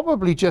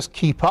probably just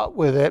keep up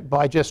with it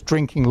by just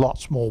drinking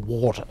lots more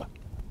water.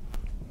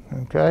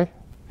 Okay?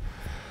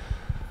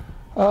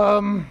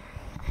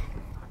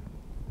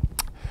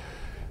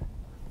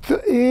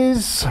 There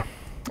is,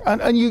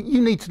 and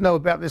you need to know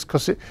about this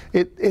because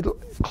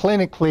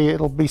clinically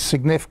it'll be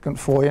significant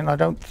for you, and I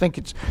don't think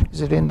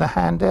is it in the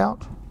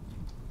handout?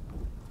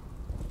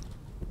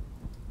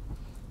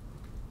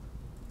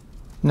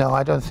 No,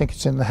 I don't think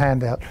it's in the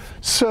handout.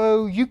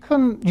 So you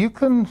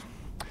can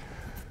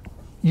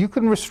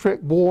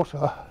restrict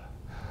water.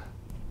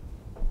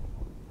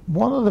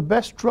 One of the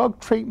best drug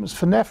treatments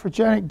for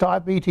nephrogenic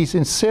diabetes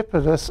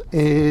insipidus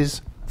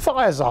is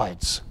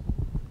thiazides.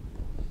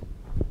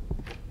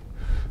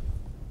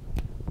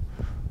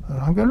 And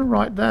I'm going to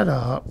write that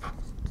up.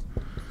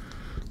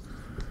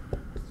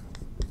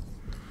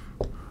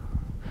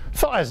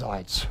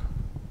 Thiazides.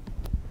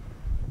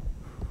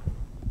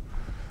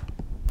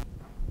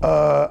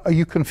 Are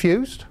you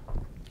confused?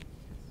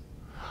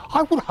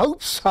 I would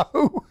hope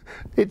so.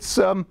 It's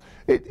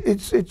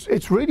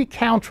really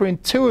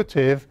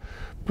counterintuitive,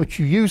 but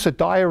you use a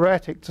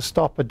diuretic to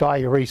stop a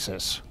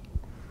diuresis.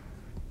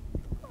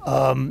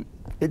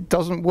 It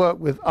doesn't work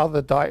with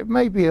other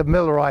maybe a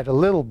Millerite a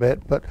little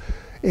bit, but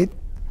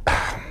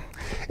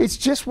it's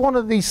just one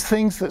of these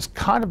things that's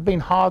kind of been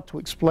hard to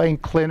explain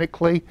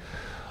clinically.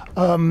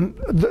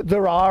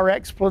 There are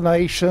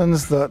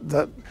explanations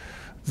that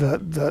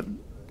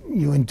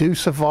you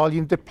induce a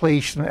volume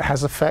depletion, it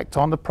has effect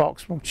on the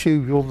proximal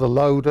tubule, the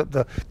load at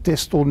the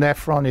distal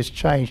nephron is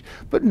changed,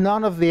 but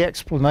none of the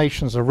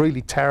explanations are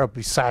really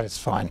terribly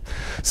satisfying.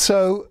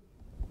 So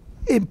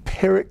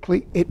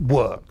empirically it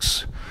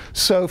works.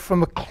 So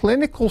from a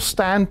clinical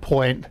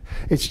standpoint,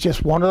 it's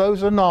just one of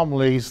those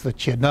anomalies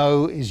that you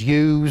know is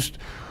used.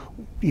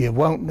 You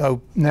won't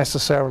know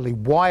necessarily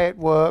why it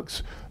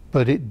works,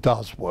 but it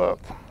does work.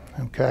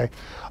 Okay,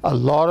 a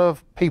lot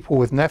of people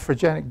with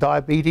nephrogenic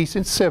diabetes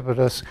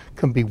insipidus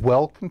can be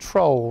well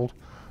controlled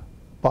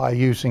by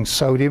using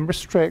sodium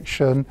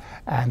restriction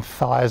and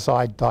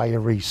thiazide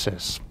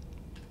diuresis.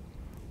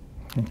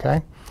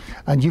 Okay,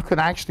 and you can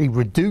actually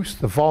reduce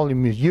the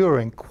volume of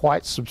urine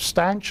quite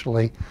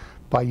substantially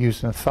by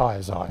using a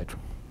thiazide.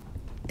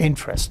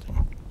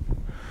 Interesting.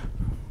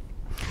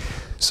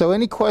 So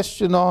any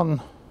question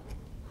on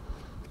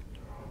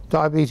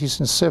diabetes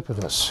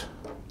insipidus?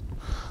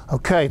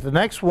 Okay, the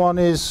next one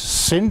is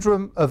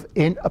syndrome of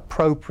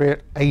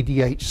inappropriate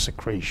ADH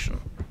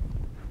secretion.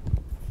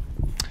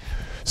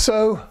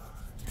 So,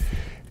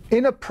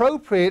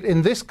 inappropriate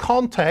in this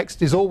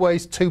context is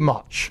always too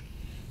much.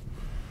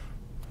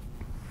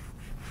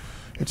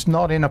 It's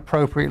not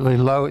inappropriately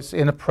low, it's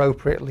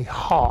inappropriately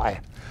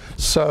high.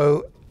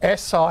 So,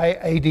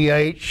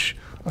 SI-ADH,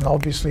 and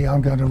obviously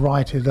I'm going to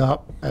write it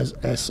up as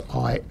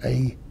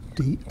SI-ADH.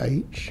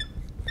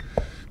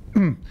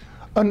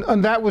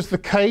 And that was the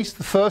case,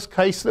 the first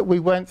case that we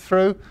went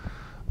through.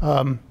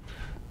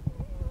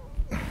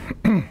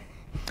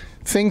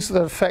 Things that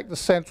affect the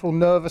central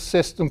nervous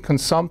system can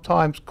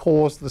sometimes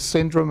cause the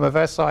syndrome of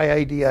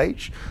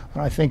SI-ADH.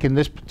 And I think in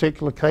this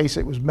particular case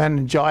it was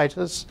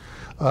meningitis,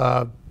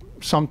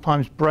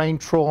 sometimes brain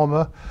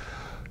trauma.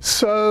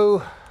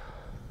 So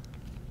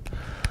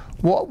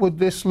what would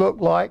this look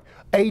like?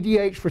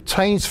 ADH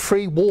retains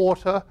free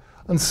water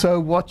And so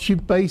what you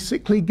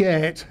basically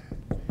get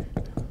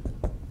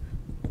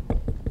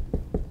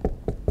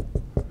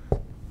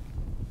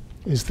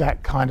is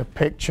that kind of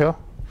picture.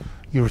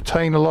 You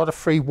retain a lot of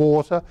free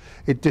water.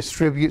 It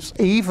distributes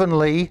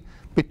evenly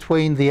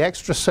between the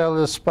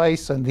extracellular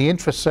space and the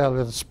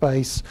intracellular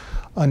space,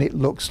 and it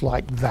looks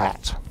like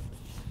that.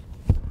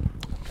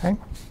 Okay?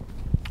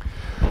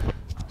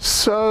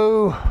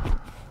 So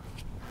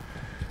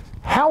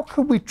how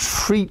could we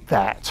treat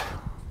that?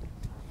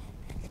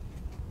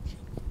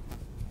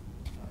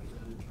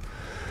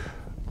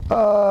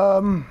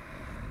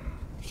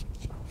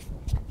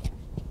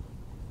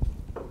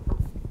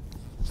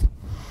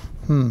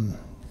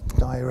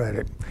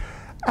 Diuretic.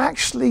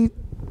 Actually,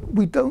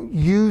 we don't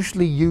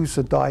usually use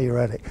a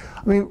diuretic.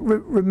 I mean,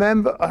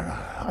 remember,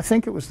 I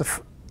think it was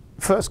the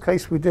first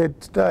case we did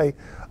today.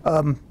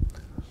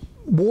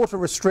 Water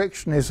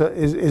restriction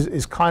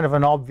is kind of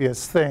an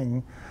obvious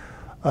thing,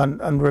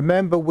 and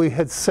remember we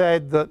had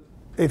said that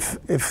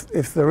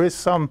if there is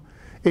some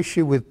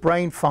issue with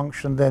brain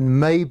function, then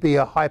maybe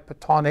a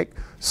hypertonic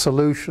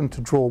solution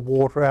to draw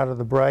water out of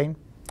the brain.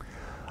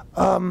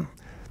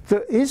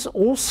 There is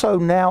also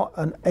now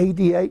an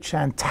ADH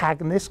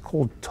antagonist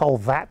called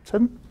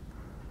tolvaptan,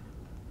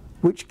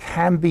 which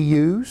can be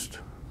used.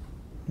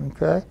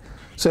 Okay,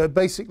 so it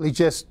basically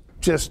just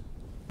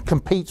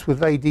competes with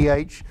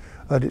ADH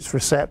at its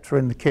receptor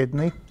in the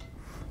kidney.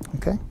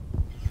 Okay.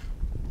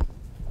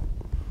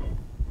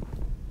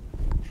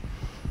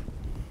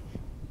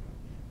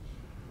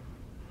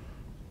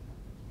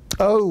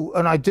 Oh,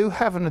 and I do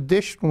have an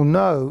additional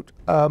note.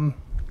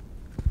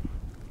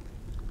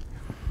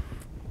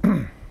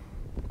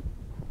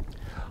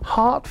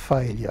 Heart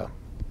failure.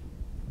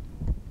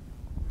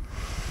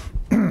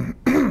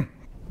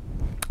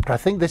 I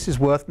think this is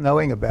worth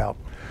knowing about.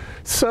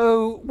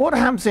 So what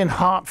happens in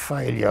heart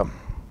failure?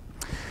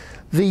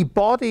 The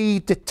body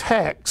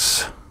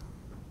detects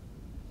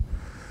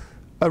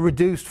a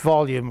reduced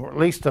volume, or at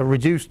least a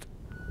reduced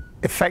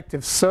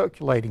effective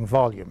circulating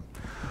volume.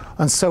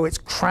 And so it's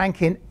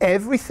cranking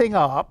everything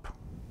up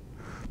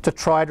to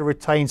try to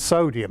retain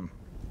sodium.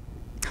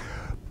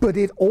 But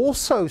it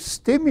also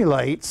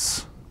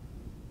stimulates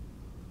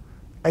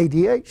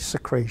ADH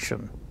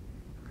secretion.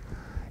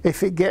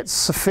 If it gets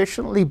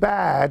sufficiently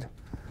bad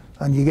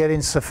and you get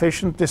in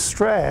sufficient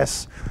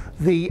distress,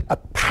 the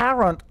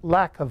apparent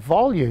lack of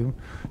volume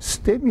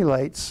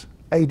stimulates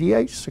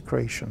ADH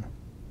secretion.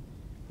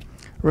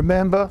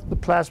 Remember the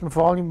plasma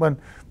volume,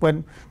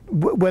 when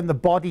the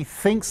body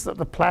thinks that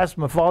the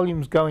plasma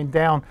volume is going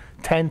down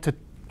 10 to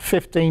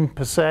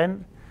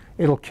 15%,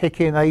 it'll kick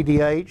in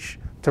ADH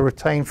to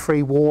retain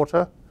free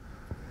water.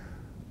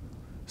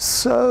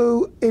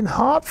 So in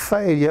heart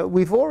failure,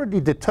 we've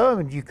already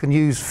determined you can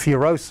use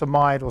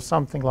furosemide or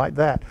something like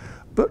that.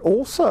 But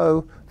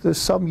also, there's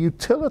some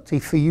utility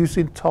for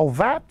using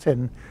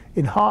tolvaptan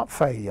in heart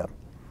failure.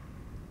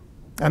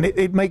 And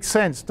it makes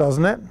sense,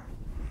 doesn't it?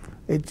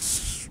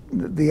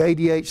 The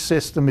ADH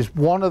system is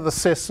one of the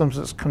systems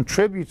that's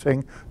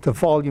contributing to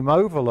volume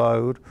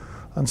overload.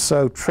 And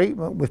so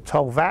treatment with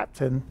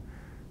tolvaptan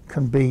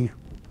can be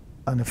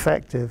an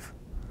effective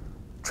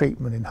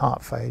treatment in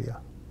heart failure.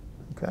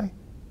 Okay?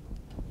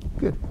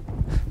 Good.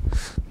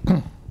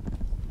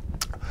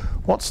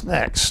 What's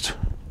next?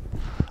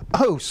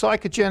 Oh,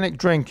 psychogenic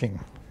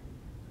drinking.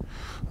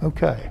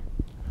 Okay.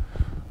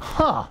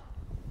 Huh.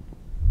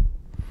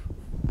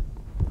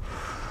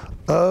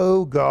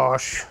 Oh,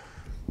 gosh.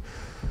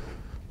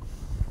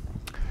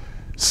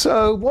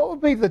 So what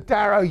would be the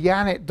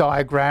Darrow-Yanet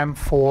diagram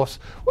for,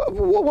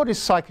 what is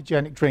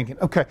psychogenic drinking?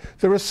 Okay,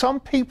 there are some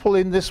people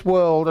in this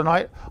world, and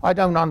I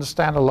don't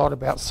understand a lot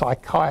about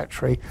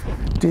psychiatry.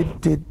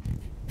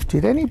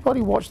 Did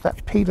anybody watch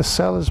that Peter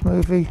Sellers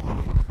movie?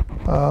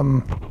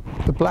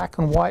 The black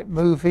and white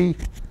movie?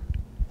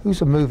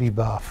 Who's a movie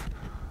buff?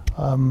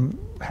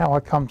 How I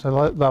Come to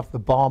Love the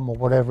Bomb, or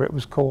whatever it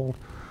was called.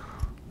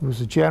 There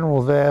was a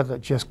general there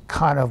that just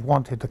kind of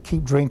wanted to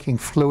keep drinking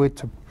fluid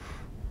to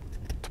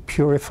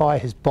purify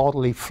his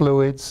bodily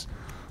fluids.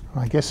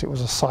 I guess it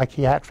was a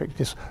psychiatric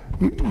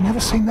You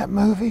never seen that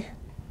movie?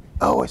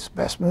 Oh, it's the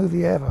best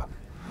movie ever.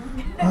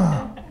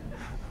 Oh,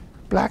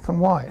 black and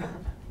white.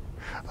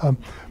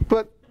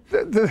 But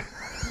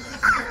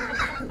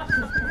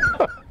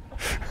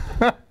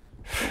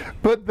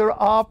but there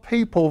are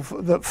people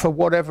that, for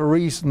whatever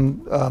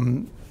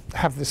reason,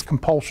 have this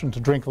compulsion to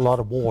drink a lot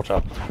of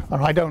water,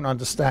 and I don't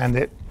understand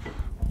it.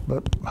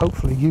 But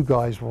hopefully you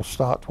guys will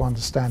start to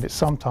understand it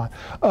sometime.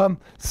 There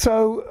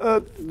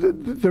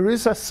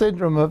is a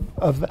syndrome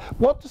of that.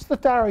 What does the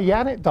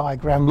Darrow-Yanet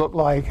diagram look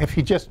like if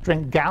you just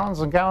drink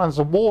gallons and gallons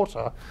of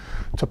water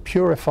to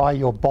purify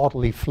your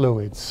bodily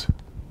fluids?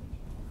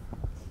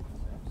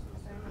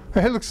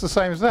 It looks the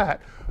same as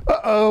that.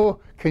 Uh-oh,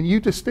 can you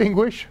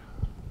distinguish?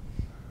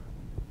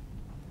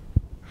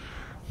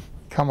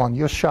 Come on,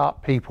 you're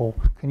sharp people.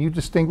 Can you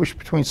distinguish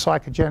between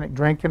psychogenic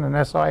drinking and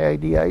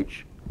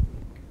SIADH?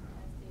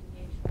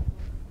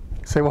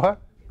 Say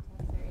what?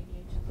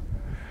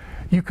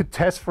 You could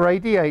test for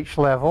ADH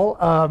level.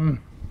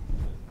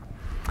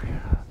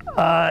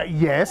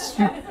 Yes,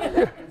 Do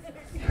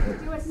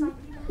a psyche.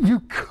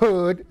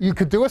 you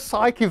could do a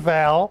psych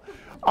eval.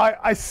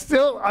 I'm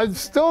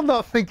still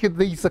not thinking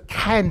these are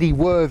candy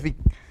worthy.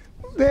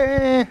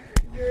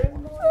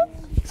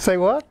 Say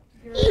what?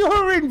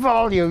 Urine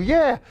volume,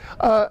 yeah.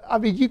 I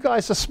mean, you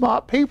guys are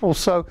smart people,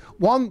 so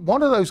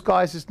one of those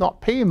guys is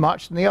not peeing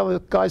much and the other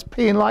guy's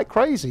peeing like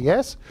crazy,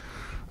 yes?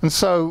 And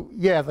so,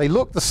 yeah, they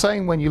look the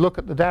same when you look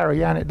at the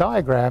Darry-Yanet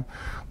diagram,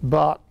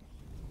 but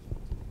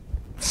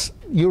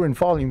urine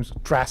volume's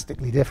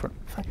drastically different.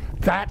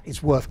 That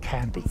is worth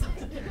candy.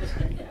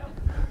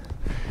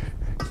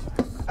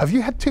 Have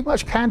you had too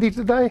much candy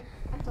today?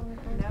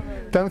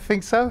 Never. Don't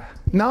think so?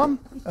 None?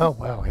 Oh,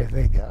 well, here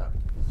they go.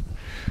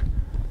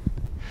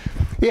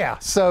 Yeah,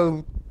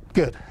 so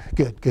good.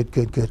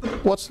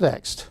 What's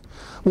next?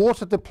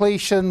 Water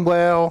depletion,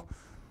 well,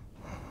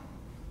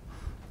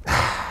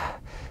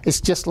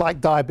 it's just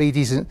like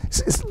diabetes.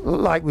 It's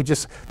like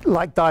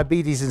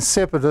diabetes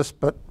insipidus,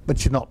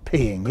 but you're not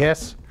peeing,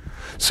 yes?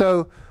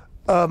 So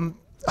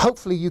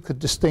hopefully you could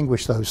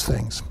distinguish those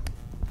things.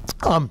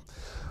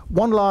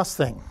 One last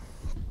thing,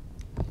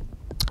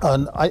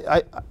 and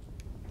I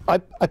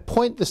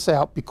point this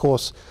out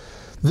because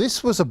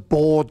this was a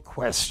board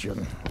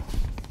question.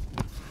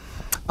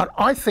 And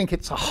I think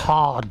it's a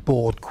hard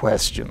board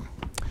question.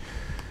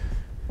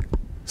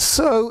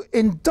 So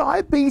in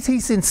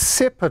diabetes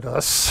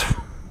insipidus,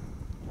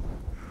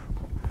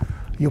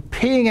 you're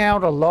peeing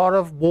out a lot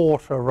of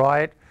water,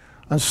 right?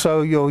 And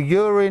so your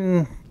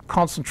urine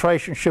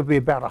concentration should be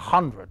about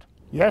 100,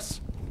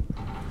 yes?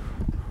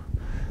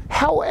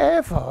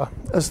 However,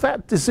 as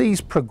that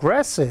disease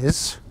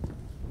progresses,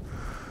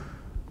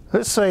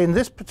 let's say in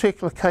this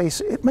particular case,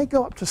 it may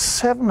go up to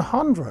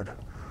 700.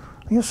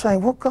 And you're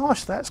saying, well,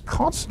 gosh, that's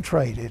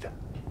concentrated.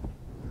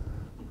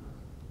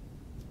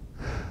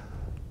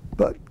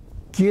 But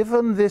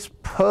given this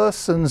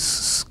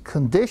person's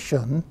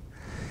condition,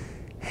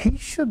 he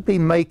should be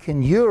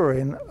making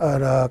urine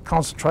at a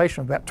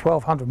concentration of about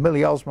 1,200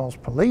 milliosmoles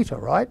per liter,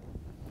 right?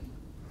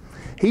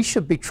 He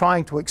should be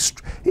trying to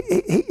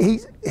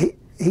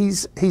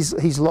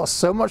he's lost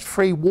so much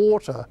free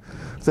water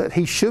that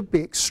he should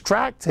be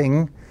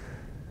extracting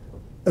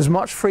as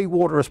much free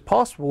water as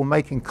possible,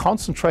 making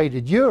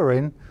concentrated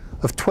urine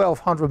of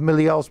 1,200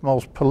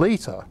 milliosmoles per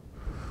liter.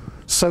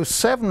 So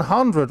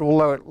 700,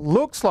 although it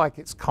looks like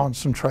it's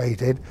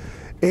concentrated,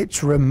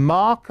 it's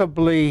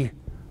remarkably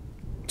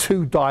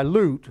too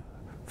dilute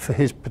for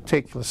his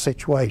particular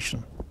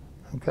situation,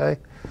 okay?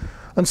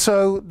 And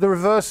so the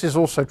reverse is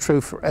also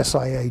true for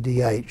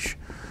SIADH.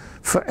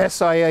 For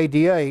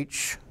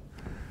SIADH,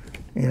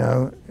 you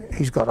know,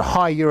 he's got a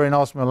high urine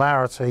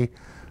osmolarity,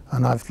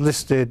 and I've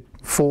listed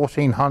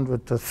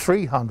 1,400 to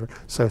 300,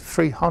 so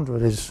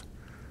 300 is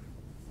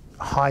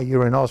high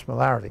urine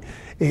osmolarity.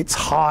 It's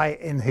high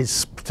in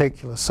his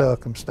particular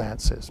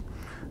circumstances,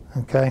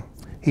 okay?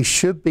 He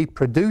should be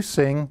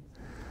producing,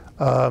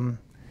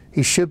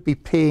 he should be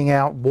peeing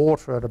out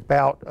water at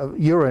about,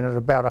 urine at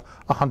about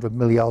 100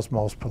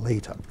 milliosmoles per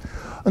liter.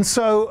 And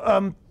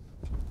so,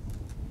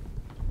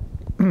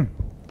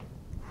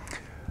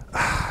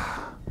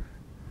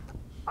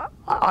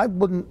 I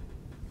wouldn't,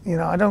 you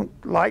know, I don't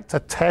like to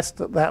test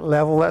at that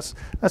level. That's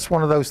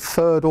one of those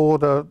third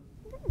order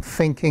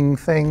thinking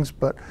things,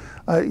 but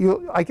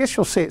I guess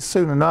you'll see it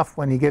soon enough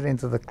when you get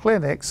into the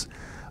clinics.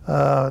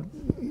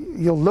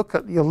 You'll look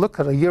at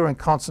a urine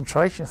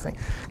concentration and think,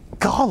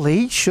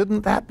 golly,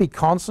 shouldn't that be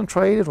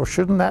concentrated or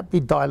shouldn't that be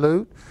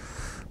dilute?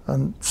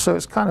 And so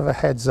it's kind of a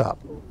heads up.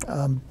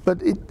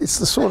 But it's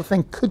the sort of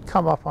thing could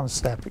come up on a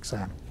step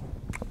exam,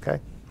 okay?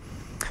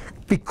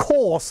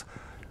 Because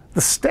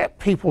the step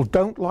people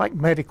don't like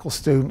medical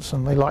students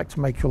and they like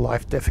to make your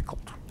life difficult.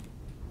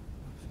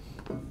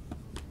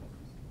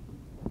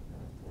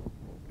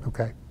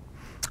 Okay,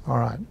 all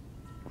right.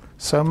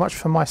 So much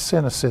for my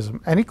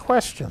cynicism. Any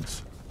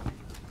questions?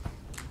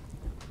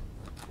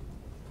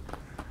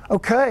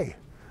 Okay,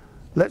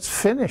 let's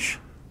finish.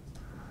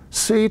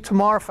 See you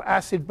tomorrow for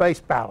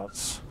acid-base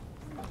balance.